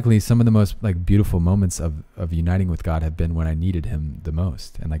ironically, some of the most like beautiful moments of uniting with God have been when I needed him the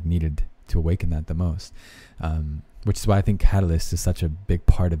most and like needed to awaken that the most, which is why I think Catalyst is such a big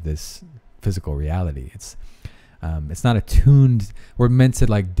part of this physical reality. It's not attuned. We're meant to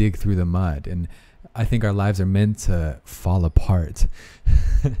like dig through the mud, and I think our lives are meant to fall apart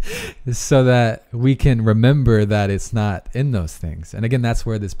so that we can remember that it's not in those things. And again, that's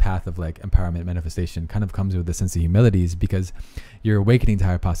where this path of like empowerment manifestation kind of comes with a sense of humility, is because you're awakening to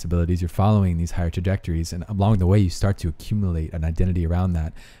higher possibilities, you're following these higher trajectories, and along the way you start to accumulate an identity around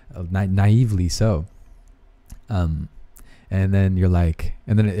that, naively so. And then you're like,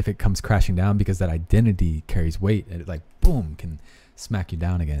 and then if it comes crashing down because that identity carries weight and it like boom can smack you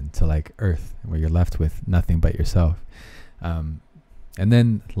down again to like earth, where you're left with nothing but yourself. And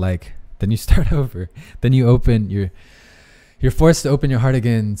then like, then you start over. Then you open you're forced to open your heart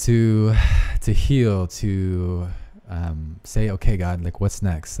again to heal, to say, okay, God, like what's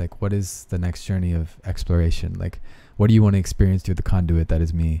next? Like, what is the next journey of exploration? Like, what do you want to experience through the conduit that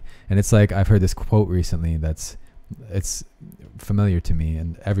is me? And it's like, I've heard this quote recently it's familiar to me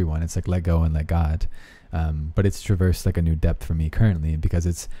and everyone. It's like, let go and let God. But it's traversed like a new depth for me currently, because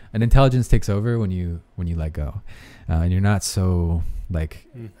it's an intelligence takes over when you let go, and you're not so like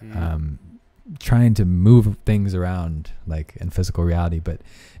trying to move things around like in physical reality, but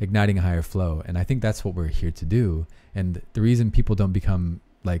igniting a higher flow. And I think that's what we're here to do. And the reason people don't become,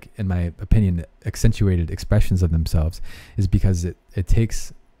 like, in my opinion, accentuated expressions of themselves is because it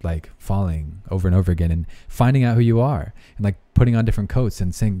takes like falling over and over again and finding out who you are, and like putting on different coats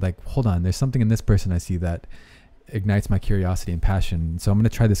and saying like, hold on, there's something in this person I see that ignites my curiosity and passion. So I'm going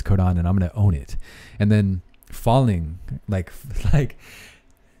to try this coat on and I'm going to own it. And then falling, like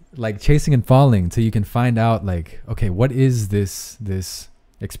chasing and falling till you can find out like, okay, what is this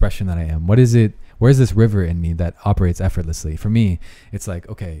expression that I am? What is it? Where's this river in me that operates effortlessly? For me, it's like,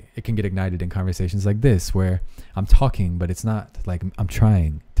 okay, it can get ignited in conversations like this where I'm talking, but it's not like I'm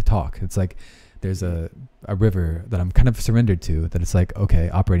trying to talk. It's like there's a river that I'm kind of surrendered to, that it's like, okay,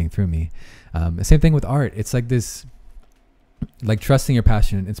 operating through me. The same thing with art. It's like this, like trusting your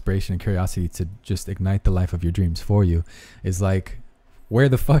passion and inspiration and curiosity to just ignite the life of your dreams for you is like where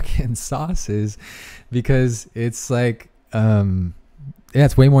the fucking sauce is, because it's like, yeah,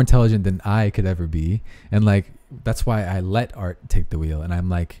 it's way more intelligent than I could ever be. And like, that's why I let art take the wheel. And I'm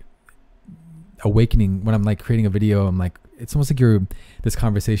like awakening when I'm like creating a video. I'm like, it's almost like you're this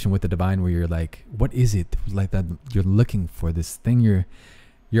conversation with the divine where you're like, what is it like that you're looking for, this thing?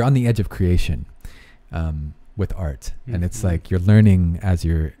 You're on the edge of creation, with art. And it's like, you're learning as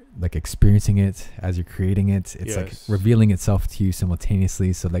you're like experiencing it, as you're creating it. It's like revealing itself to you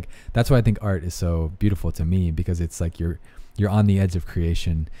simultaneously. So like, that's why I think art is so beautiful to me, because it's like you're on the edge of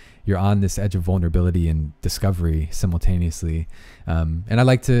creation. You're on this edge of vulnerability and discovery simultaneously. And I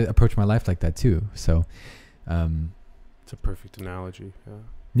like to approach my life like that too. So it's a perfect analogy.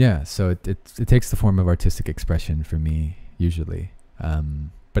 Yeah. So it takes the form of artistic expression for me usually.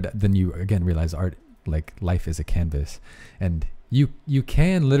 But then you again realize art, like life is a canvas, and you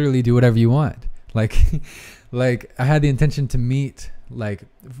can literally do whatever you want. Like, like I had the intention to meet, like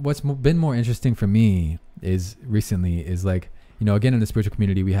what's been more interesting for me is recently is like, you know, again, in the spiritual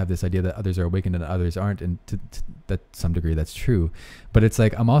community, we have this idea that others are awakened and others aren't. And to that some degree, that's true. But it's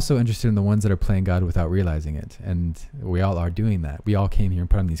like, I'm also interested in the ones that are playing God without realizing it. And we all are doing that. We all came here and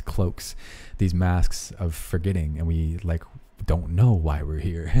put on these cloaks, these masks of forgetting. And we like don't know why we're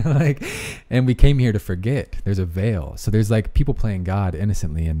here. Like, and we came here to forget. There's a veil. So there's like people playing God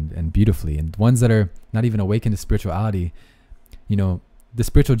innocently and beautifully. And ones that are not even awakened to spirituality, you know, the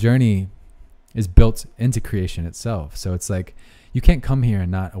spiritual journey is built into creation itself. So it's like, you can't come here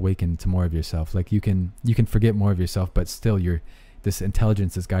and not awaken to more of yourself. Like you can forget more of yourself, but still this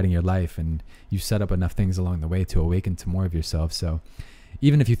intelligence is guiding your life, and you set up enough things along the way to awaken to more of yourself. So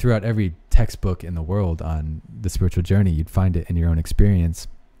even if you threw out every textbook in the world on the spiritual journey, you'd find it in your own experience.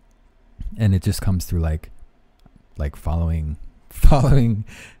 And it just comes through like following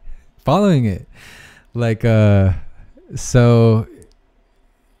it. Like, so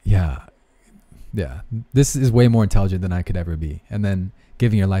yeah, this is way more intelligent than I could ever be. And then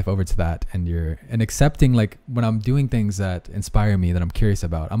giving your life over to that, and accepting, like when I'm doing things that inspire me, that I'm curious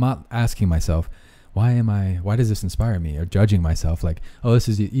about, I'm not asking myself, why does this inspire me? Or judging myself like, oh, this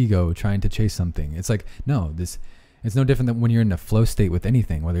is the ego trying to chase something. It's like, no, it's no different than when you're in a flow state with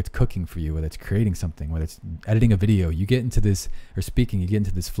anything, whether it's cooking for you, whether it's creating something, whether it's editing a video, you get into this, or speaking, you get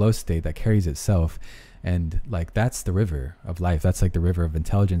into this flow state that carries itself. And like, that's the river of life. That's like the river of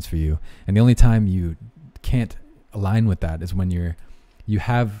intelligence for you. And the only time you can't align with that is when you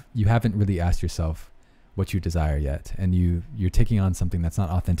haven't really asked yourself what you desire yet. And you're taking on something that's not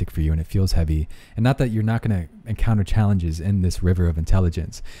authentic for you, and it feels heavy. And not that you're not going to encounter challenges in this river of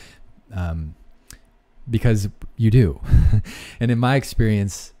intelligence, because you do. And in my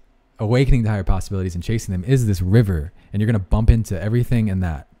experience, awakening to higher possibilities and chasing them is this river, and you're going to bump into everything in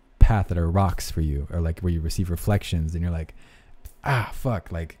that path that are rocks for you, or like where you receive reflections and you're like,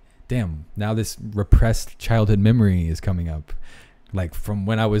 fuck, like, damn, now this repressed childhood memory is coming up, like from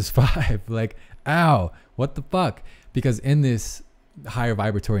when I was 5, like, ow, what the fuck? Because in this higher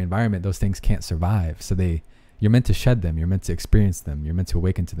vibratory environment, those things can't survive. So you're meant to shed them, you're meant to experience them, you're meant to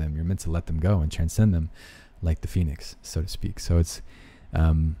awaken to them, you're meant to let them go and transcend them, like the phoenix, so to speak. So it's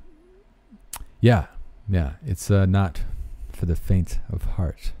it's not for the faint of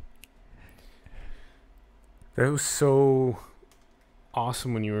heart. That was so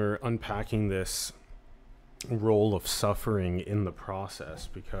awesome when you were unpacking this role of suffering in the process,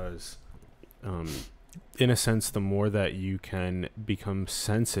 because in a sense, the more that you can become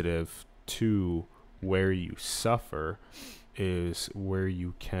sensitive to where you suffer is where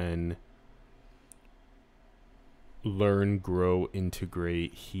you can learn, grow,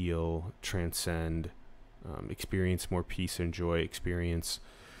 integrate, heal, transcend, experience more peace and joy, experience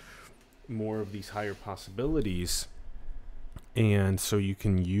more of these higher possibilities. And so you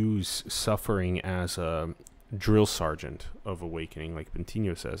can use suffering as a drill sergeant of awakening, like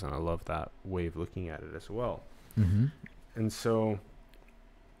Bentinho says, and I love that way of looking at it as well. Mm-hmm. And so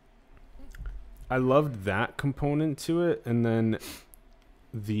I loved that component to it. And then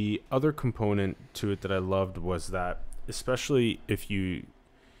the other component to it that I loved was that, especially if you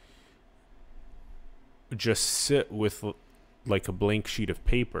just sit with like a blank sheet of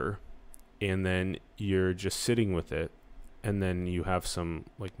paper and then you're just sitting with it, and then you have some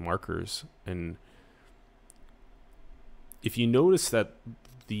like markers, and if you notice that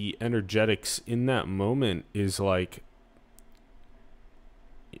the energetics in that moment is like,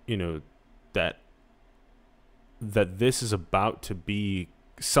 you know, that this is about to be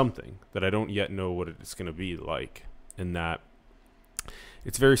something that I don't yet know what it's going to be like, and that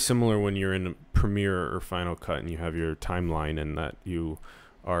it's very similar when you're in Premiere or Final Cut and you have your timeline, and that you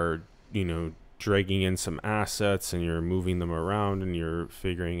are, you know, dragging in some assets and you're moving them around and you're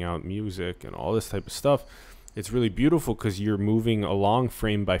figuring out music and all this type of stuff. It's really beautiful because you're moving along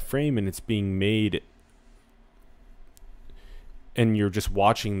frame by frame, and it's being made, and you're just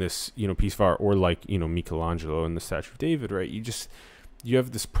watching this, you know, piece of art. Or like, you know, Michelangelo and the Statue of David, right? You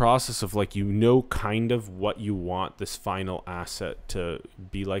have this process of like, you know, kind of what you want this final asset to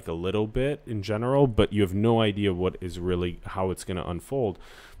be like a little bit in general, but you have no idea what is really, how it's going to unfold.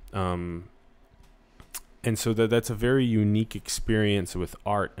 And so that's a very unique experience with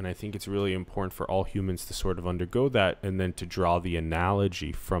art. And I think it's really important for all humans to sort of undergo that, and then to draw the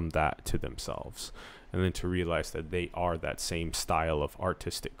analogy from that to themselves, and then to realize that they are that same style of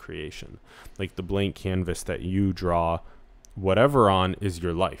artistic creation. Like the blank canvas that you draw whatever on is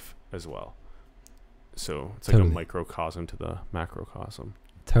your life as well. So it's like a microcosm to the macrocosm.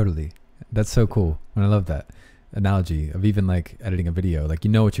 Totally. That's so cool. And I love that analogy of even like editing a video. Like,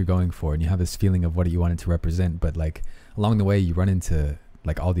 you know what you're going for, and you have this feeling of what you want it to represent, but like along the way you run into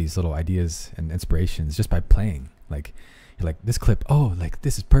like all these little ideas and inspirations just by playing. Like, you're like, this clip, oh, like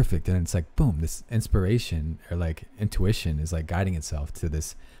this is perfect, and it's like, boom, this inspiration or like intuition is like guiding itself to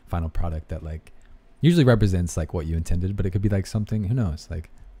this final product that like usually represents like what you intended, but it could be like something, who knows, like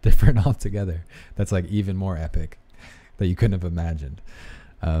different altogether, that's like even more epic that you couldn't have imagined.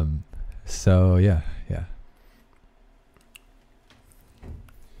 So yeah.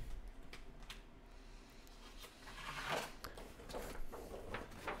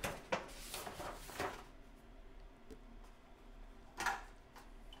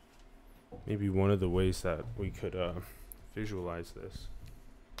 Maybe one of the ways that we could visualize this.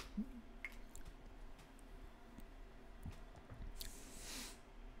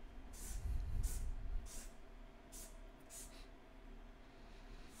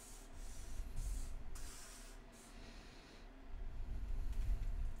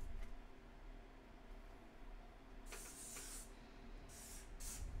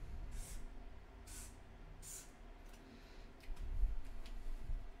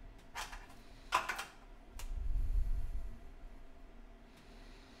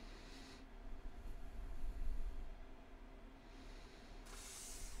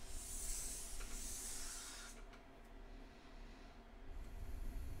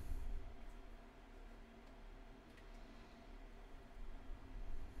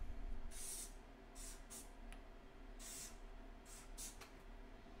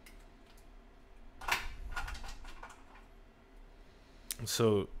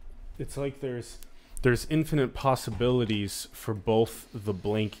 So it's like there's infinite possibilities for both the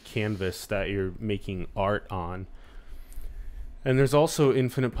blank canvas that you're making art on, and there's also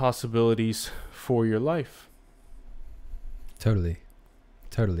infinite possibilities for your life. Totally.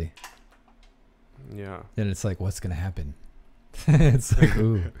 Yeah. And it's like, what's gonna happen? It's like,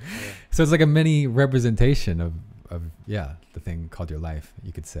 ooh. Yeah. So it's like a mini representation of the thing called your life,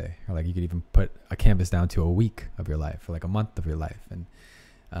 you could say. Or like you could even put a canvas down to a week of your life, or like a month of your life. And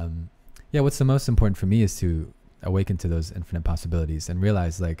what's the most important for me is to awaken to those infinite possibilities and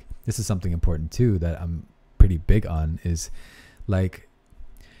realize, like, this is something important too that I'm pretty big on, is like,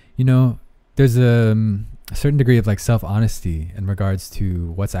 you know, there's a certain degree of like self-honesty in regards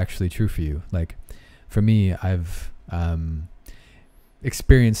to what's actually true for you. Like for me, I've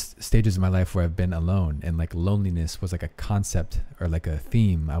experienced stages of my life where I've been alone, and like loneliness was like a concept or like a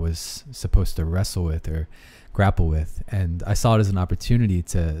theme I was supposed to wrestle with or grapple with. And I saw it as an opportunity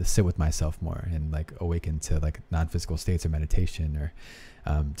to sit with myself more and like awaken to like non-physical states or meditation, or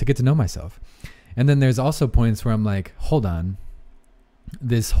to get to know myself. And then there's also points where I'm like, hold on,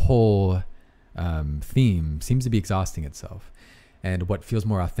 this whole theme seems to be exhausting itself. And what feels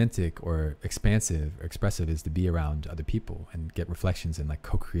more authentic or expansive or expressive is to be around other people and get reflections and like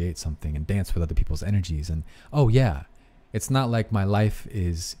co-create something and dance with other people's energies. And oh yeah, it's not like my life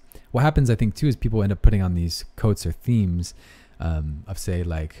is, what happens I think too is people end up putting on these coats or themes of say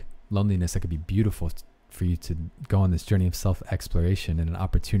like loneliness that could be beautiful for you to go on this journey of self-exploration and an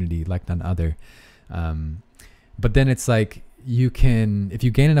opportunity like none other. But then it's like you can, if you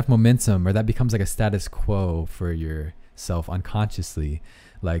gain enough momentum, or that becomes like a status quo for your self unconsciously,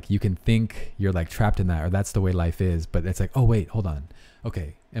 like you can think you're like trapped in that, or that's the way life is. But it's like, oh wait, hold on,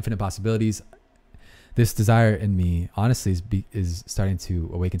 okay, infinite possibilities. This desire in me honestly is starting to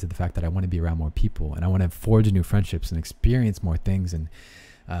awaken to the fact that I want to be around more people, and I want to forge new friendships and experience more things.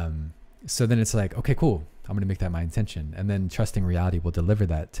 And so then it's like, okay, cool, I'm going to make that my intention, and then trusting reality will deliver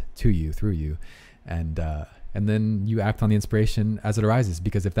that to you through you. And then you act on the inspiration as it arises,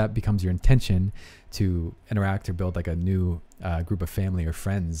 because if that becomes your intention to interact or build like a new group of family or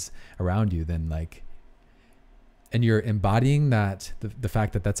friends around you, then like, and you're embodying that, the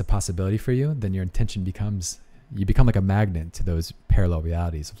fact that that's a possibility for you, then your intention becomes, you become like a magnet to those parallel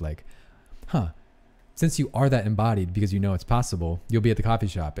realities of like, since you are that embodied because you know it's possible, you'll be at the coffee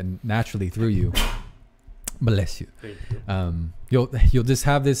shop, and naturally through you, bless you, Thank you. You'll just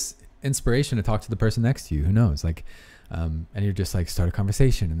have this inspiration to talk to the person next to you, who knows, like and you're just like start a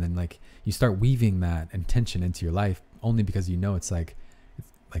conversation, and then like you start weaving that intention into your life only because you know it's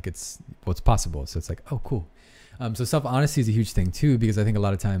what's possible. So it's like, oh cool. So self-honesty is a huge thing too, because I think a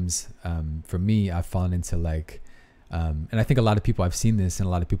lot of times for me, I've fallen into like and I think a lot of people, I've seen this in a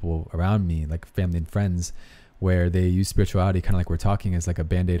lot of people around me, like family and friends, where they use spirituality kind of like we're talking as like a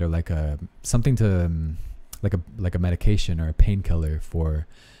band-aid, or like a something to like a medication or a painkiller for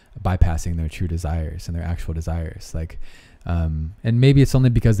bypassing their true desires and their actual desires. Like and maybe it's only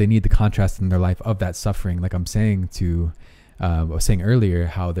because they need the contrast in their life of that suffering, like I'm saying to I was saying earlier,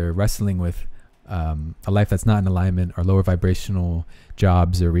 how they're wrestling with a life that's not in alignment, or lower vibrational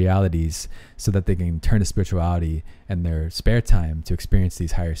jobs or realities, so that they can turn to spirituality in their spare time to experience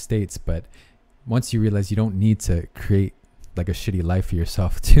these higher states. But once you realize you don't need to create like a shitty life for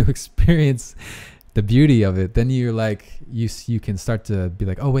yourself to experience the beauty of it, then you're like, you can start to be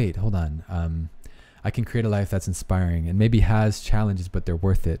like, oh wait, hold on, I can create a life that's inspiring and maybe has challenges, but they're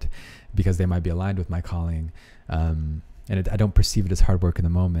worth it because they might be aligned with my calling, and I don't perceive it as hard work in the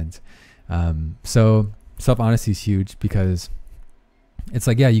moment. So self-honesty is huge, because it's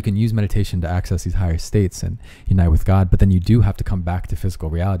like, yeah, you can use meditation to access these higher states and unite with God, but then you do have to come back to physical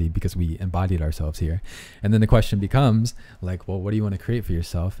reality because we embodied ourselves here. And then the question becomes like, well, what do you want to create for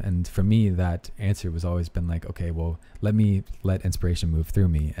yourself? And for me, that answer was always been like, okay, well, let inspiration move through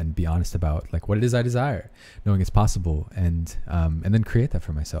me and be honest about like what it is I desire, knowing it's possible, and then create that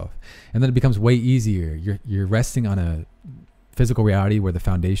for myself. And then it becomes way easier. You're resting on a physical reality where the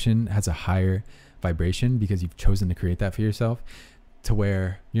foundation has a higher vibration because you've chosen to create that for yourself, to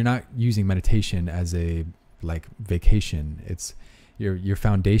where you're not using meditation as a like vacation. It's your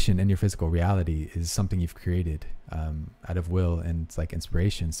foundation and your physical reality is something you've created out of will, and it's like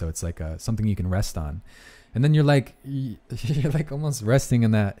inspiration. So it's like something you can rest on, and then you're like almost resting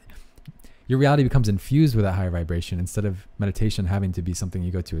in that. Your reality becomes infused with that higher vibration instead of meditation having to be something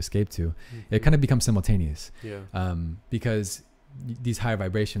you go to escape to. Mm-hmm. It kind of becomes simultaneous, because these higher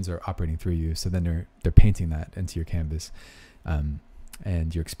vibrations are operating through you. So then they're painting that into your canvas,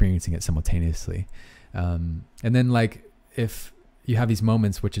 and you're experiencing it simultaneously. And then like if you have these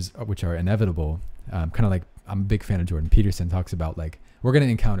moments which are inevitable, kind of like, I'm a big fan of Jordan Peterson, talks about like we're going to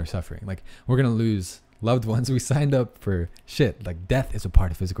encounter suffering, like we're going to lose loved ones we signed up for. Shit, like death is a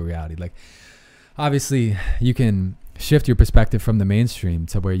part of physical reality. Like obviously you can shift your perspective from the mainstream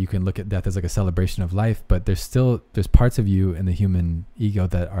to where you can look at death as like a celebration of life, but there's parts of you in the human ego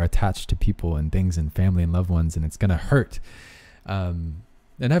that are attached to people and things and family and loved ones, and it's gonna hurt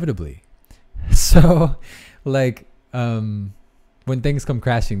inevitably. So like when things come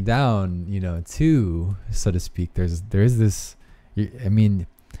crashing down, too, so to speak, there is this, I mean,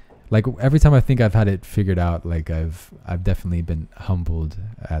 like every time I think I've had it figured out, like I've definitely been humbled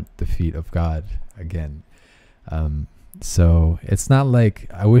at the feet of God again. So it's not like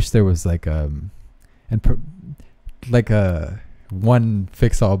I wish there was like like a one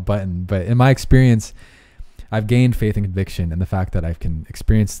fix all button, but in my experience, I've gained faith and conviction in the fact that I can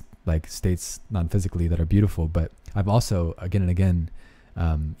experience like states non-physically that are beautiful, but I've also again and again,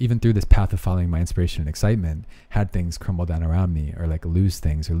 even through this path of following my inspiration and excitement, had things crumble down around me, or like lose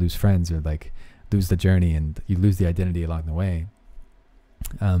things, or lose friends, or like lose the journey, and you lose the identity along the way.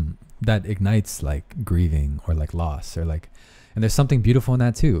 That ignites like grieving or like loss, or like, and there's something beautiful in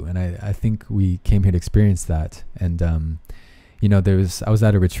that too. And I think we came here to experience that. And you know, I was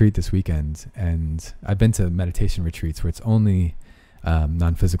at a retreat this weekend, and I've been to meditation retreats where it's only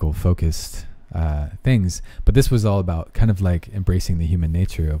non-physical focused things, but this was all about kind of like embracing the human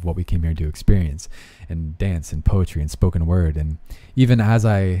nature of what we came here to experience, and dance and poetry and spoken word. And even as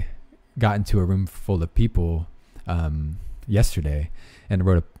I got into a room full of people yesterday and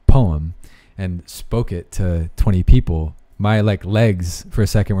wrote a poem and spoke it to 20 people, my like legs for a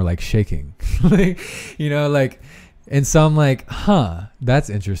second were like shaking. Like, you know, like, and so I'm like, that's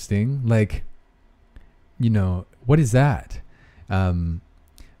interesting. Like, you know, what is that?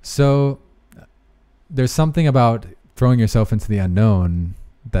 So there's something about throwing yourself into the unknown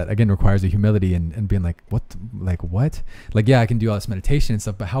that again requires a humility and being like, what? Like, yeah, I can do all this meditation and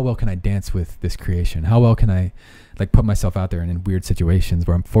stuff, but how well can I dance with this creation? How well can I like put myself out there and in weird situations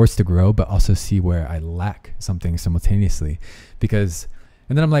where I'm forced to grow, but also see where I lack something simultaneously? Because,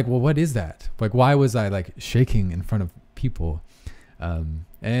 and then I'm like, well, what is that? Like, why was I like shaking in front of people?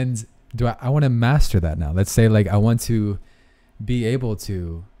 And do I want to master that now? Let's say like I want to be able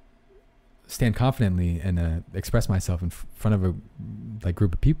to stand confidently and express myself in front of a like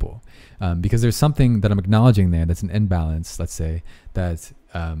group of people, because there's something that I'm acknowledging there that's an imbalance. Let's say that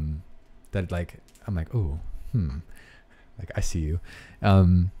that like I'm like, oh, like I see you,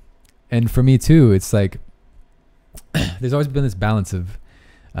 and for me too, it's like there's always been this balance of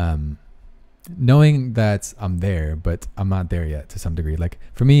knowing that I'm there, but I'm not there yet to some degree. Like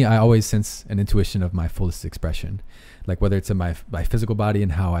for me, I always sense an intuition of my fullest expression, like whether it's in my physical body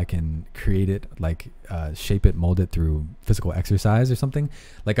and how I can create it, like shape it, mold it through physical exercise or something.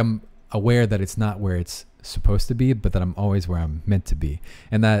 Like I'm aware that it's not where it's supposed to be, but that I'm always where I'm meant to be.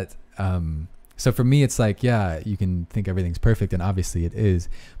 And that, so for me, it's like, yeah, you can think everything's perfect, and obviously it is,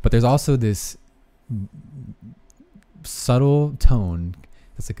 but there's also this subtle tone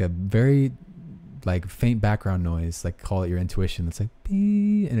that's like a very like faint background noise, like call it your intuition, that's like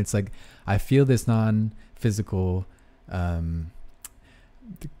bee, and it's like I feel this non-physical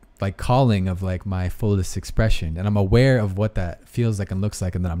like calling of like my fullest expression, and I'm aware of what that feels like and looks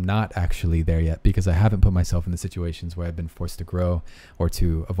like, and then I'm not actually there yet because I haven't put myself in the situations where I've been forced to grow or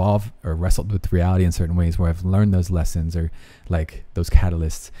to evolve or wrestled with reality in certain ways where I've learned those lessons or like those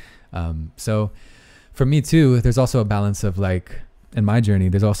catalysts. So for me too, there's also a balance of like, in my journey,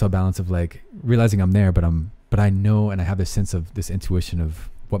 there's also a balance of like realizing I'm there, but I know, and I have this sense of this intuition of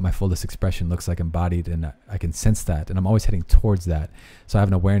what my fullest expression looks like embodied, and I can sense that, and I'm always heading towards that. So I have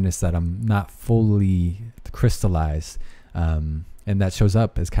an awareness that I'm not fully crystallized, and that shows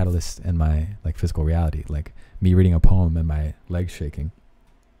up as catalyst in my like physical reality, like me reading a poem and my legs shaking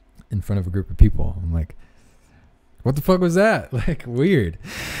in front of a group of people. I'm like, what the fuck was that? Like weird.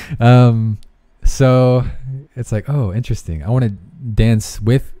 So it's like, oh, interesting. I want to dance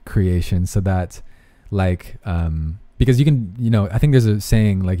with creation so that like, because you can, you know, I think there's a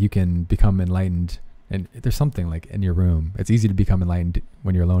saying like you can become enlightened, and there's something like in your room. It's easy to become enlightened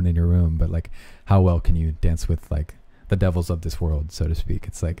when you're alone in your room, but like how well can you dance with like the devils of this world, so to speak?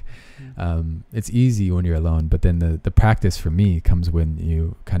 It's like, it's easy when you're alone, but then the practice for me comes when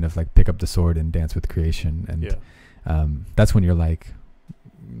you kind of like pick up the sword and dance with creation. And that's when you're like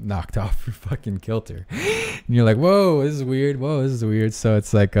knocked off your fucking kilter and you're like, whoa, this is weird. So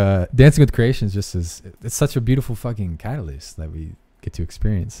it's like dancing with creation is just it's such a beautiful fucking catalyst that we get to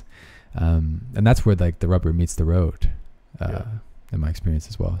experience, and that's where like the rubber meets the road, in my experience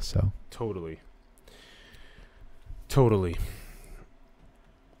as well. So totally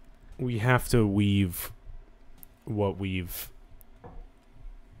we have to weave what we've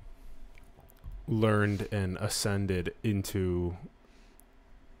learned and ascended into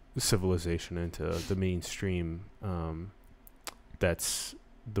civilization, into the mainstream. That's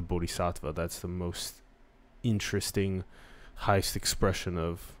the bodhisattva. That's the most interesting, highest expression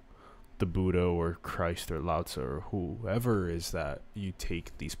of the Buddha or Christ or Lao Tzu or whoever is that. You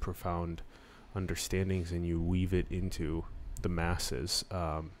take these profound understandings and you weave it into the masses.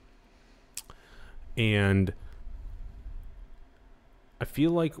 And I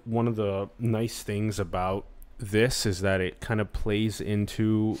feel like one of the nice things about this is that it kind of plays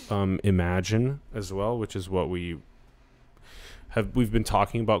into Imagine as well, which is what we've been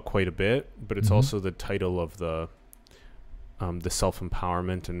talking about quite a bit, but it's also the title of the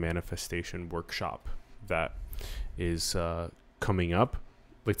self-empowerment and manifestation workshop that is coming up.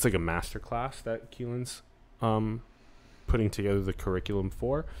 It's like a master class that Keelan's putting together the curriculum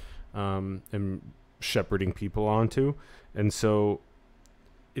for, and shepherding people onto. And so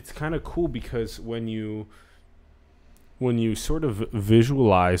it's kind of cool because when you sort of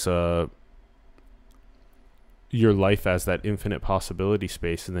visualize your life as that infinite possibility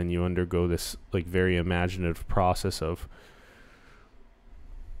space, and then you undergo this like very imaginative process of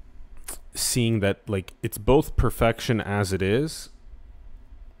seeing that like it's both perfection as it is,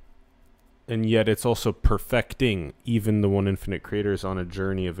 and yet it's also perfecting. Even the one infinite creator is on a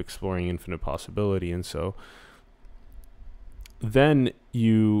journey of exploring infinite possibility. And so then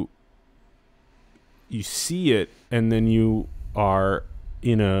you see it, and then you are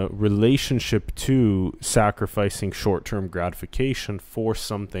in a relationship to sacrificing short-term gratification for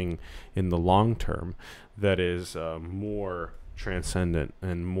something in the long term that is more transcendent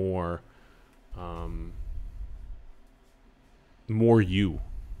and more you.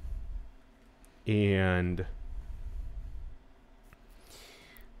 And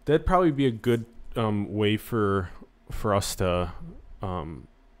that'd probably be a good way for us to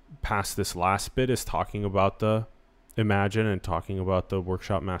pass this last bit, is talking about the Imagine and talking about the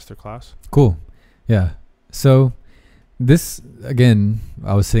workshop masterclass. Cool. Yeah. So this, again,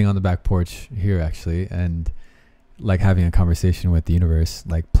 I was sitting on the back porch here actually, and like having a conversation with the universe,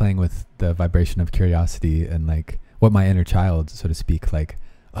 like playing with the vibration of curiosity and like what my inner child, so to speak, like,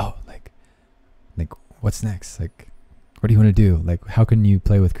 oh, like what's next? Like, what do you want to do? Like, how can you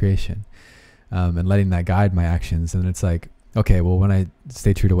play with creation? And letting that guide my actions. And it's like, okay, well, when I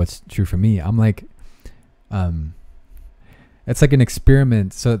stay true to what's true for me, I'm like, it's like an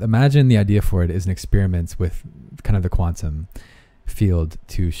experiment. So imagine the idea for it is an experiment with kind of the quantum field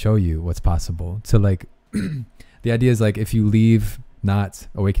to show you what's possible. So like the idea is like, if you leave not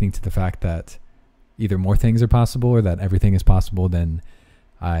awakening to the fact that either more things are possible or that everything is possible, then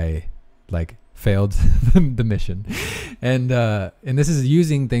I like failed the mission. And this is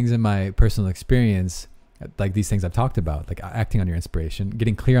using things in my personal experience, like these things I've talked about, like acting on your inspiration,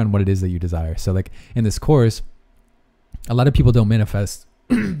 getting clear on what it is that you desire. So like in this course, a lot of people don't manifest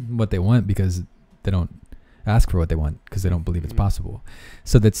what they want because they don't ask for what they want, because they don't believe it's possible.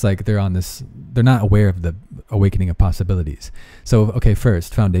 So that's like they're not aware of the awakening of possibilities. So okay,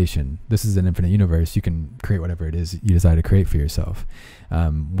 first, foundation. This is an infinite universe. You can create whatever it is you desire to create for yourself.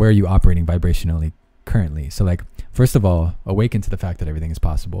 Where are you operating vibrationally currently? So like, first of all, awaken to the fact that everything is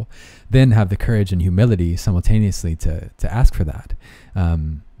possible. Then have the courage and humility simultaneously to ask for that.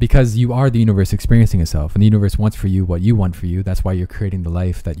 Because you are the universe experiencing itself, and the universe wants for you what you want for you. That's why you're creating the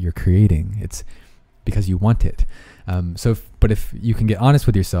life that you're creating. It's because you want it. But if you can get honest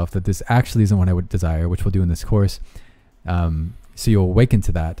with yourself that this actually isn't what I would desire, which we'll do in this course, so you'll awaken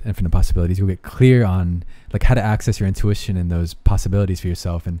to that infinite possibilities. You'll get clear on like how to access your intuition and those possibilities for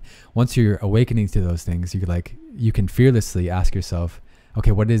yourself. And once you're awakening to those things, you can fearlessly ask yourself,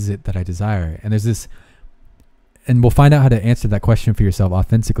 okay, what is it that I desire? And there's this, and we'll find out how to answer that question for yourself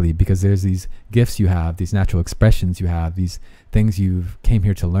authentically, because there's these gifts you have, these natural expressions you have, these things you came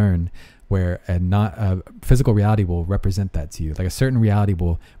here to learn, where a physical reality will represent that to you. Like a certain reality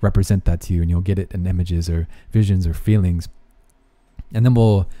will represent that to you, and you'll get it in images or visions or feelings. And then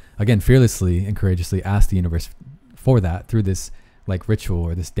we'll, again, fearlessly and courageously ask the universe for that through this like ritual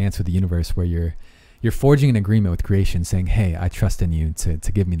or this dance with the universe, where you're forging an agreement with creation, saying, hey, I trust in you to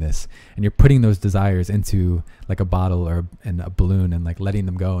give me this. And you're putting those desires into like a bottle or in a balloon, and like letting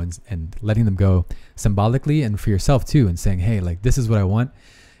them go and letting them go symbolically and for yourself too, and saying, hey, like this is what I want.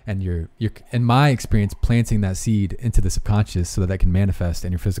 And you're in my experience, planting that seed into the subconscious so that can manifest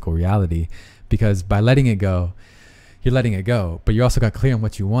in your physical reality. Because by letting it go, you're letting it go, but you also got clear on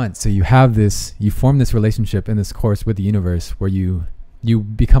what you want. So you form this relationship in this course with the universe, where you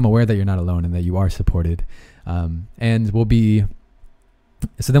become aware that you're not alone and that you are supported. And then we'll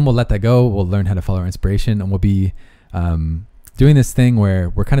let that go. We'll learn how to follow our inspiration, and we'll be doing this thing where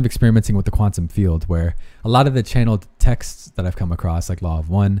we're kind of experimenting with the quantum field, where a lot of the channeled texts that I've come across, like Law of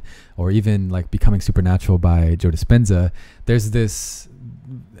One, or even like Becoming Supernatural by Joe Dispenza, there's this,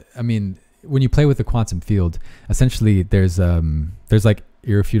 I mean, when you play with the quantum field, essentially there's like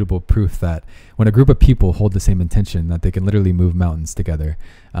irrefutable proof that when a group of people hold the same intention, that they can literally move mountains together,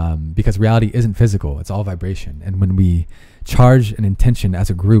 because reality isn't physical, it's all vibration. And when we charge an intention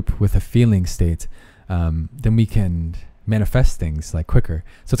as a group with a feeling state, then we can manifest things like quicker.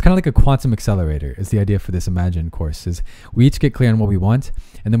 So it's kind of like a quantum accelerator is the idea for this Imagine course. Is we each get clear on what we want,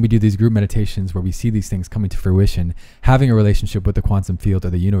 and then we do these group meditations where we see these things coming to fruition, having a relationship with the quantum field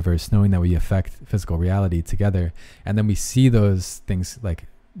or the universe, knowing that we affect physical reality together. And then we see those things like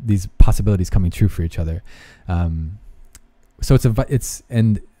these possibilities coming true for each other. So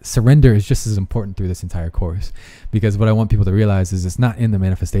and surrender is just as important through this entire course, because what I want people to realize is it's not in the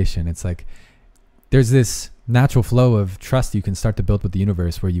manifestation. It's like there's this natural flow of trust you can start to build with the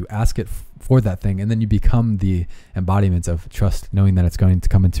universe, where you ask it for that thing, and then you become the embodiment of trust, knowing that it's going to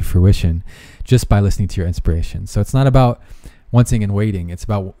come into fruition just by listening to your inspiration. So it's not about wanting and waiting. It's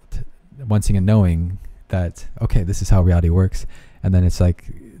about wanting and knowing that, okay, this is how reality works. And then it's like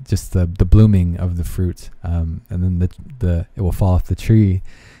just the blooming of the fruit, and then it will fall off the tree,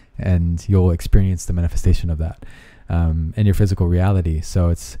 and you'll experience the manifestation of that in your physical reality. So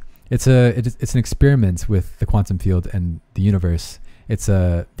it's an experiment with the quantum field and the universe.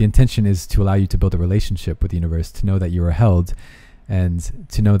 The intention is to allow you to build a relationship with the universe, to know that you are held, and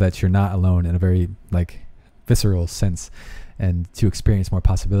to know that you're not alone in a very like visceral sense, and to experience more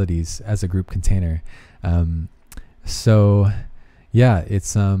possibilities as a group container. So yeah,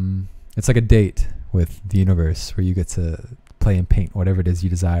 it's like a date with the universe, where you get to play and paint whatever it is you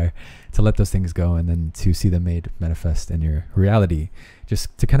desire, to let those things go, and then to see them made manifest in your reality,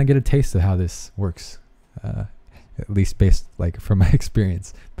 just to kind of get a taste of how this works, at least based on my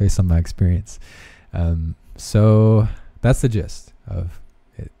experience. So that's the gist of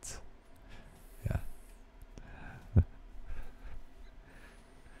it. Yeah.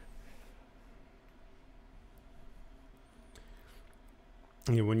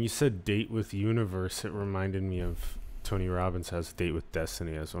 Yeah, when you said date with universe, it reminded me of Tony Robbins has Date with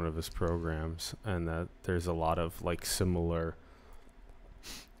Destiny as one of his programs, and that there's a lot of like similarity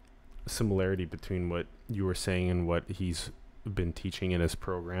between what you were saying and what he's been teaching in his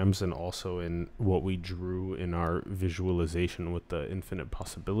programs, and also in what we drew in our visualization with the infinite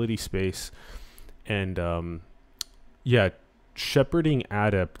possibility space. And shepherding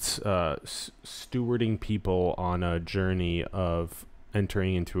adepts, stewarding people on a journey of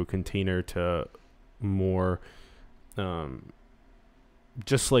entering into a container to more,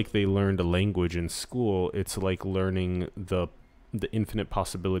 just like they learned a language in school, it's like learning the infinite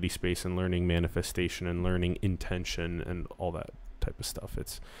possibility space, and learning manifestation, and learning intention, and all that type of stuff.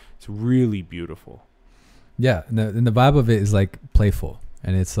 It's really beautiful. Yeah, and the vibe of it is like playful,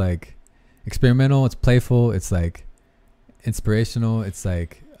 and it's like experimental, it's playful, it's like inspirational, it's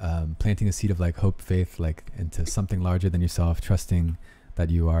like planting a seed of like hope, faith, like into something larger than yourself, trusting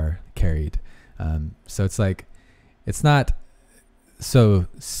that you are carried. So it's like, it's not so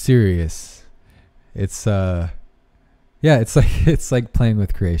serious. It's it's like playing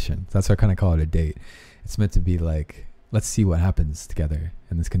with creation. That's why I kind of call it a date. It's meant to be like, let's see what happens together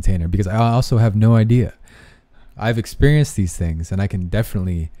in this container, because I also have no idea. I've experienced these things, and I can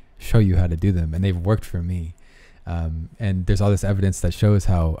definitely show you how to do them, and they've worked for me. And there's all this evidence that shows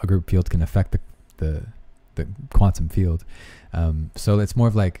how a group field can affect the quantum field. So it's more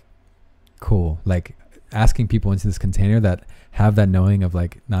of like, cool, like asking people into this container that have that knowing of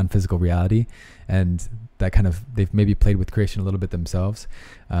like non-physical reality, and that kind of, they've maybe played with creation a little bit themselves,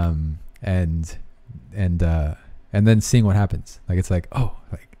 and then seeing what happens. Like it's like,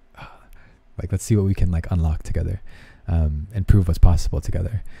 let's see what we can like unlock together, and prove what's possible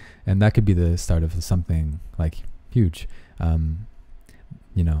together. And that could be the start of something like huge.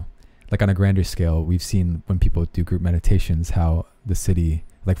 Like on a grander scale, we've seen when people do group meditations, how the city,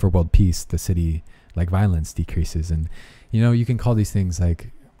 like for world peace, the city like violence decreases. And you can call these things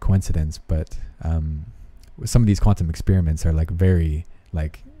like coincidence, but some of these quantum experiments are like very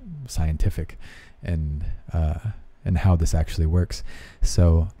like scientific, and how this actually works.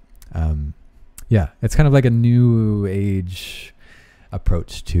 So it's kind of like a new age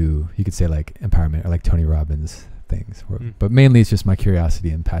approach to, you could say, like empowerment, or like Tony Robbins things. But mainly it's just my curiosity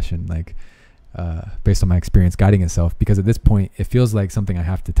and passion, like based on my experience guiding itself, because at this point it feels like something I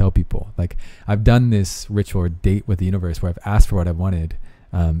have to tell people. Like I've done this ritual or date with the universe where I've asked for what I wanted,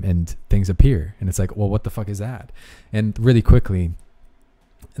 and things appear, and it's like, well, what the fuck is that? And really quickly,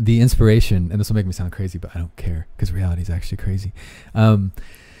 the inspiration, and this will make me sound crazy, but I don't care, because reality is actually crazy.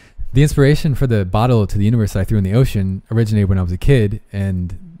 The inspiration for the bottle to the universe that I threw in the ocean originated when I was a kid,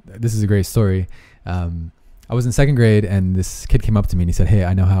 and this is a great story. I was in second grade, and this kid came up to me and he said, "Hey,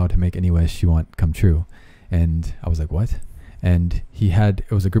 I know how to make any wish you want come true." And I was like, "What?" And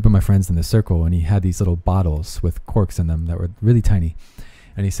it was a group of my friends in the circle, and he had these little bottles with corks in them that were really tiny.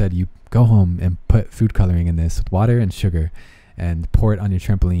 And he said, "You go home and put food coloring in this with water and sugar, and pour it on your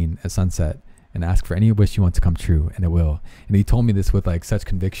trampoline at sunset, and ask for any wish you want to come true, and it will." And he told me this with like such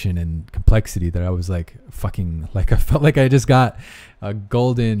conviction and complexity that I was like fucking, like I felt like I just got a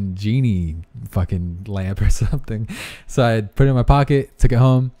golden genie fucking lamp or something. So I put it in my pocket, took it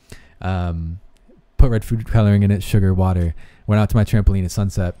home, put red food coloring in it, sugar, water, went out to my trampoline at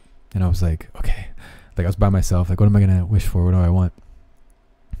sunset, and I was like, okay, like I was by myself. Like, what am I gonna wish for? What do I want?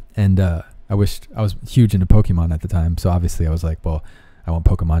 And I wished, I was huge into Pokemon at the time, so obviously I was like, well, I want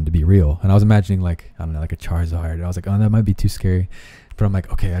Pokemon to be real. And I was imagining like, I don't know, like a Charizard. And I was like, oh, that might be too scary. But I'm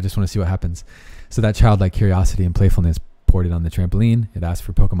like, okay, I just want to see what happens. So that childlike curiosity and playfulness poured it on the trampoline. It asked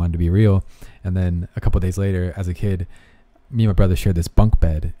for Pokemon to be real. And then a couple of days later, as a kid, me and my brother shared this bunk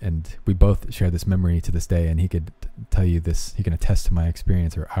bed, and we both share this memory to this day. And he could tell you this, he can attest to my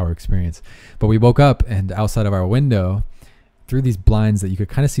experience or our experience. But we woke up, and outside of our window, through these blinds that you could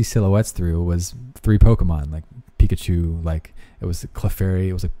kind of see silhouettes through, was 3 Pokemon, like Pikachu, like it was Clefairy,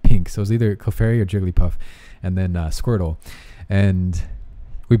 it was like pink. So it was either Clefairy or Jigglypuff, and then Squirtle. And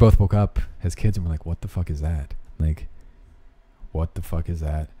we both woke up as kids and we're like, what the fuck is that? Like, what the fuck is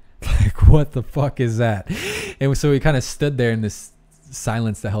that? Like, what the fuck is that? And so we kind of stood there in this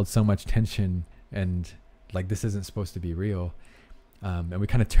silence that held so much tension, and like, this isn't supposed to be real. And we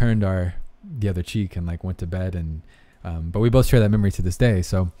kind of turned the other cheek and like went to bed. And but we both share that memory to this day.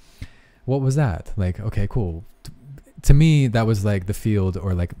 So what was that? Like, okay, cool. To me, that was like the field,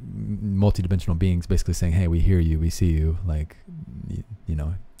 or like multidimensional beings basically saying, hey, we hear you, we see you, like, you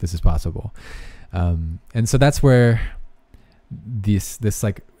know, this is possible. And so that's where this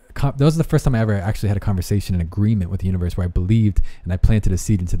like, that was the first time I ever actually had a conversation, an agreement with the universe, where I believed and I planted a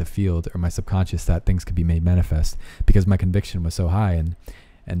seed into the field, or my subconscious, that things could be made manifest, because my conviction was so high.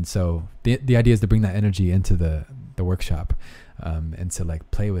 And so the idea is to bring that energy into the workshop, and to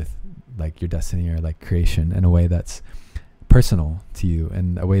like play with like your destiny, or like creation, in a way that's personal to you,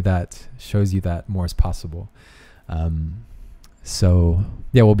 and a way that shows you that more is possible. So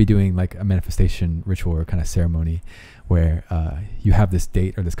yeah, we'll be doing like a manifestation ritual or kind of ceremony where you have this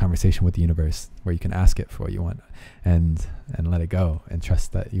date or this conversation with the universe, where you can ask it for what you want, and let it go, and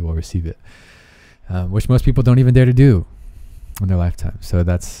trust that you will receive it, which most people don't even dare to do in their lifetime. So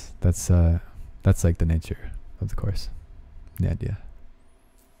that's like the nature of the course, the idea.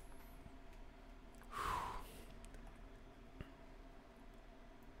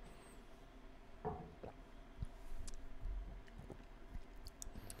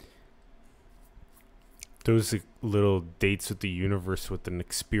 Those little dates with the universe with an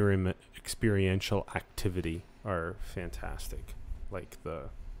experiential activity are fantastic. Like the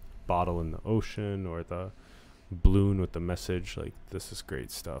bottle in the ocean, or the balloon with the message. Like, this is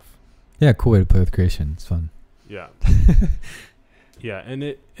great stuff. Yeah, cool way to play with creation. It's fun. Yeah. Yeah, and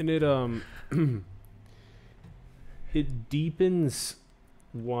it it deepens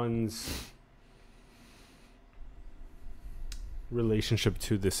one's relationship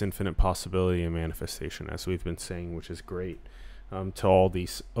to this infinite possibility and manifestation, as we've been saying, which is great, to all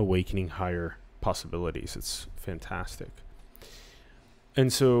these awakening higher possibilities. It's fantastic.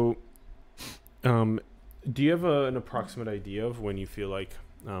 And so do you have an approximate idea of when you feel like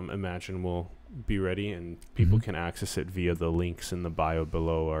Imagine will be ready, and people can access it via the links in the bio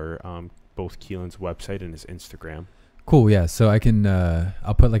below, or both Keelan's website and his Instagram? Cool. Yeah. So I can,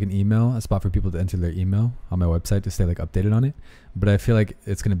 I'll put like an email, a spot for people to enter their email on my website to stay like updated on it. But I feel like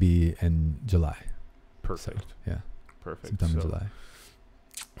it's going to be in July. Perfect. So, yeah. Perfect. Sometime in July.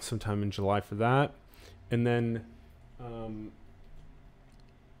 Sometime in July for that. And then, and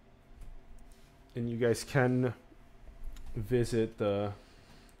you guys can visit the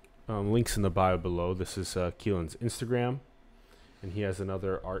links in the bio below. This is Keelan's Instagram, and he has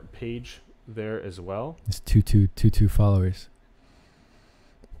another art page there as well. It's 2222 followers.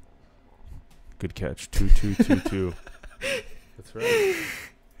 Good catch. 2222. That's right.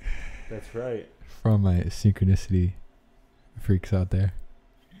 That's right. From my synchronicity freaks out there.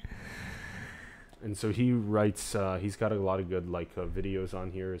 And so he writes, he's got a lot of good like videos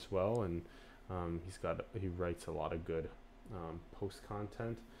on here as well, and he writes a lot of good post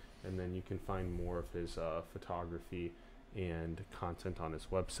content, and then you can find more of his photography and content on his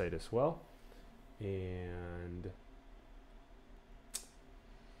website as well. And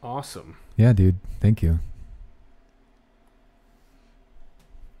awesome. Yeah, dude. Thank you.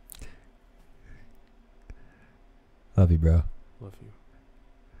 Love you, bro. Love you.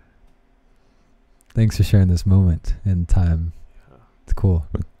 Thanks for sharing this moment in time. Yeah. It's cool.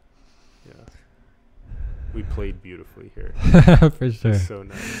 Yeah. We played beautifully here. For sure. It's so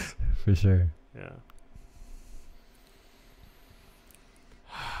nice. For sure. Yeah.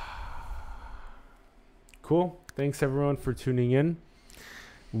 Cool. Thanks everyone for tuning in.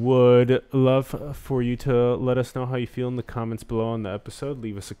 Would love for you to let us know how you feel in the comments below on the episode.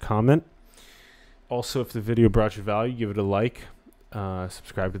 Leave us a comment. Also, if the video brought you value, give it a like.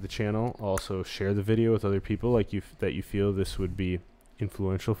 Subscribe to the channel. Also, share the video with other people that you feel this would be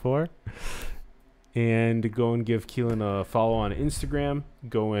influential for. And go and give Keelan a follow on Instagram.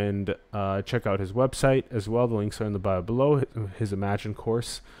 Go and check out his website as well. The links are in the bio below. His Imagine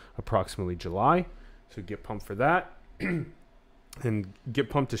course, approximately July. So get pumped for that. And get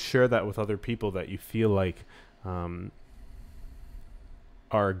pumped to share that with other people that you feel like are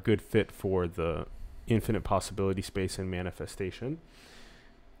a good fit for the infinite possibility space and manifestation.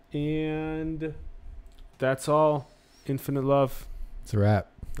 And that's all. Infinite love. It's a wrap.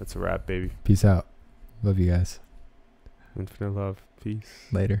 That's a wrap, baby. Peace out. Love you guys. Infinite love. Peace.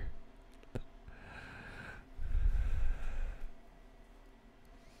 Later.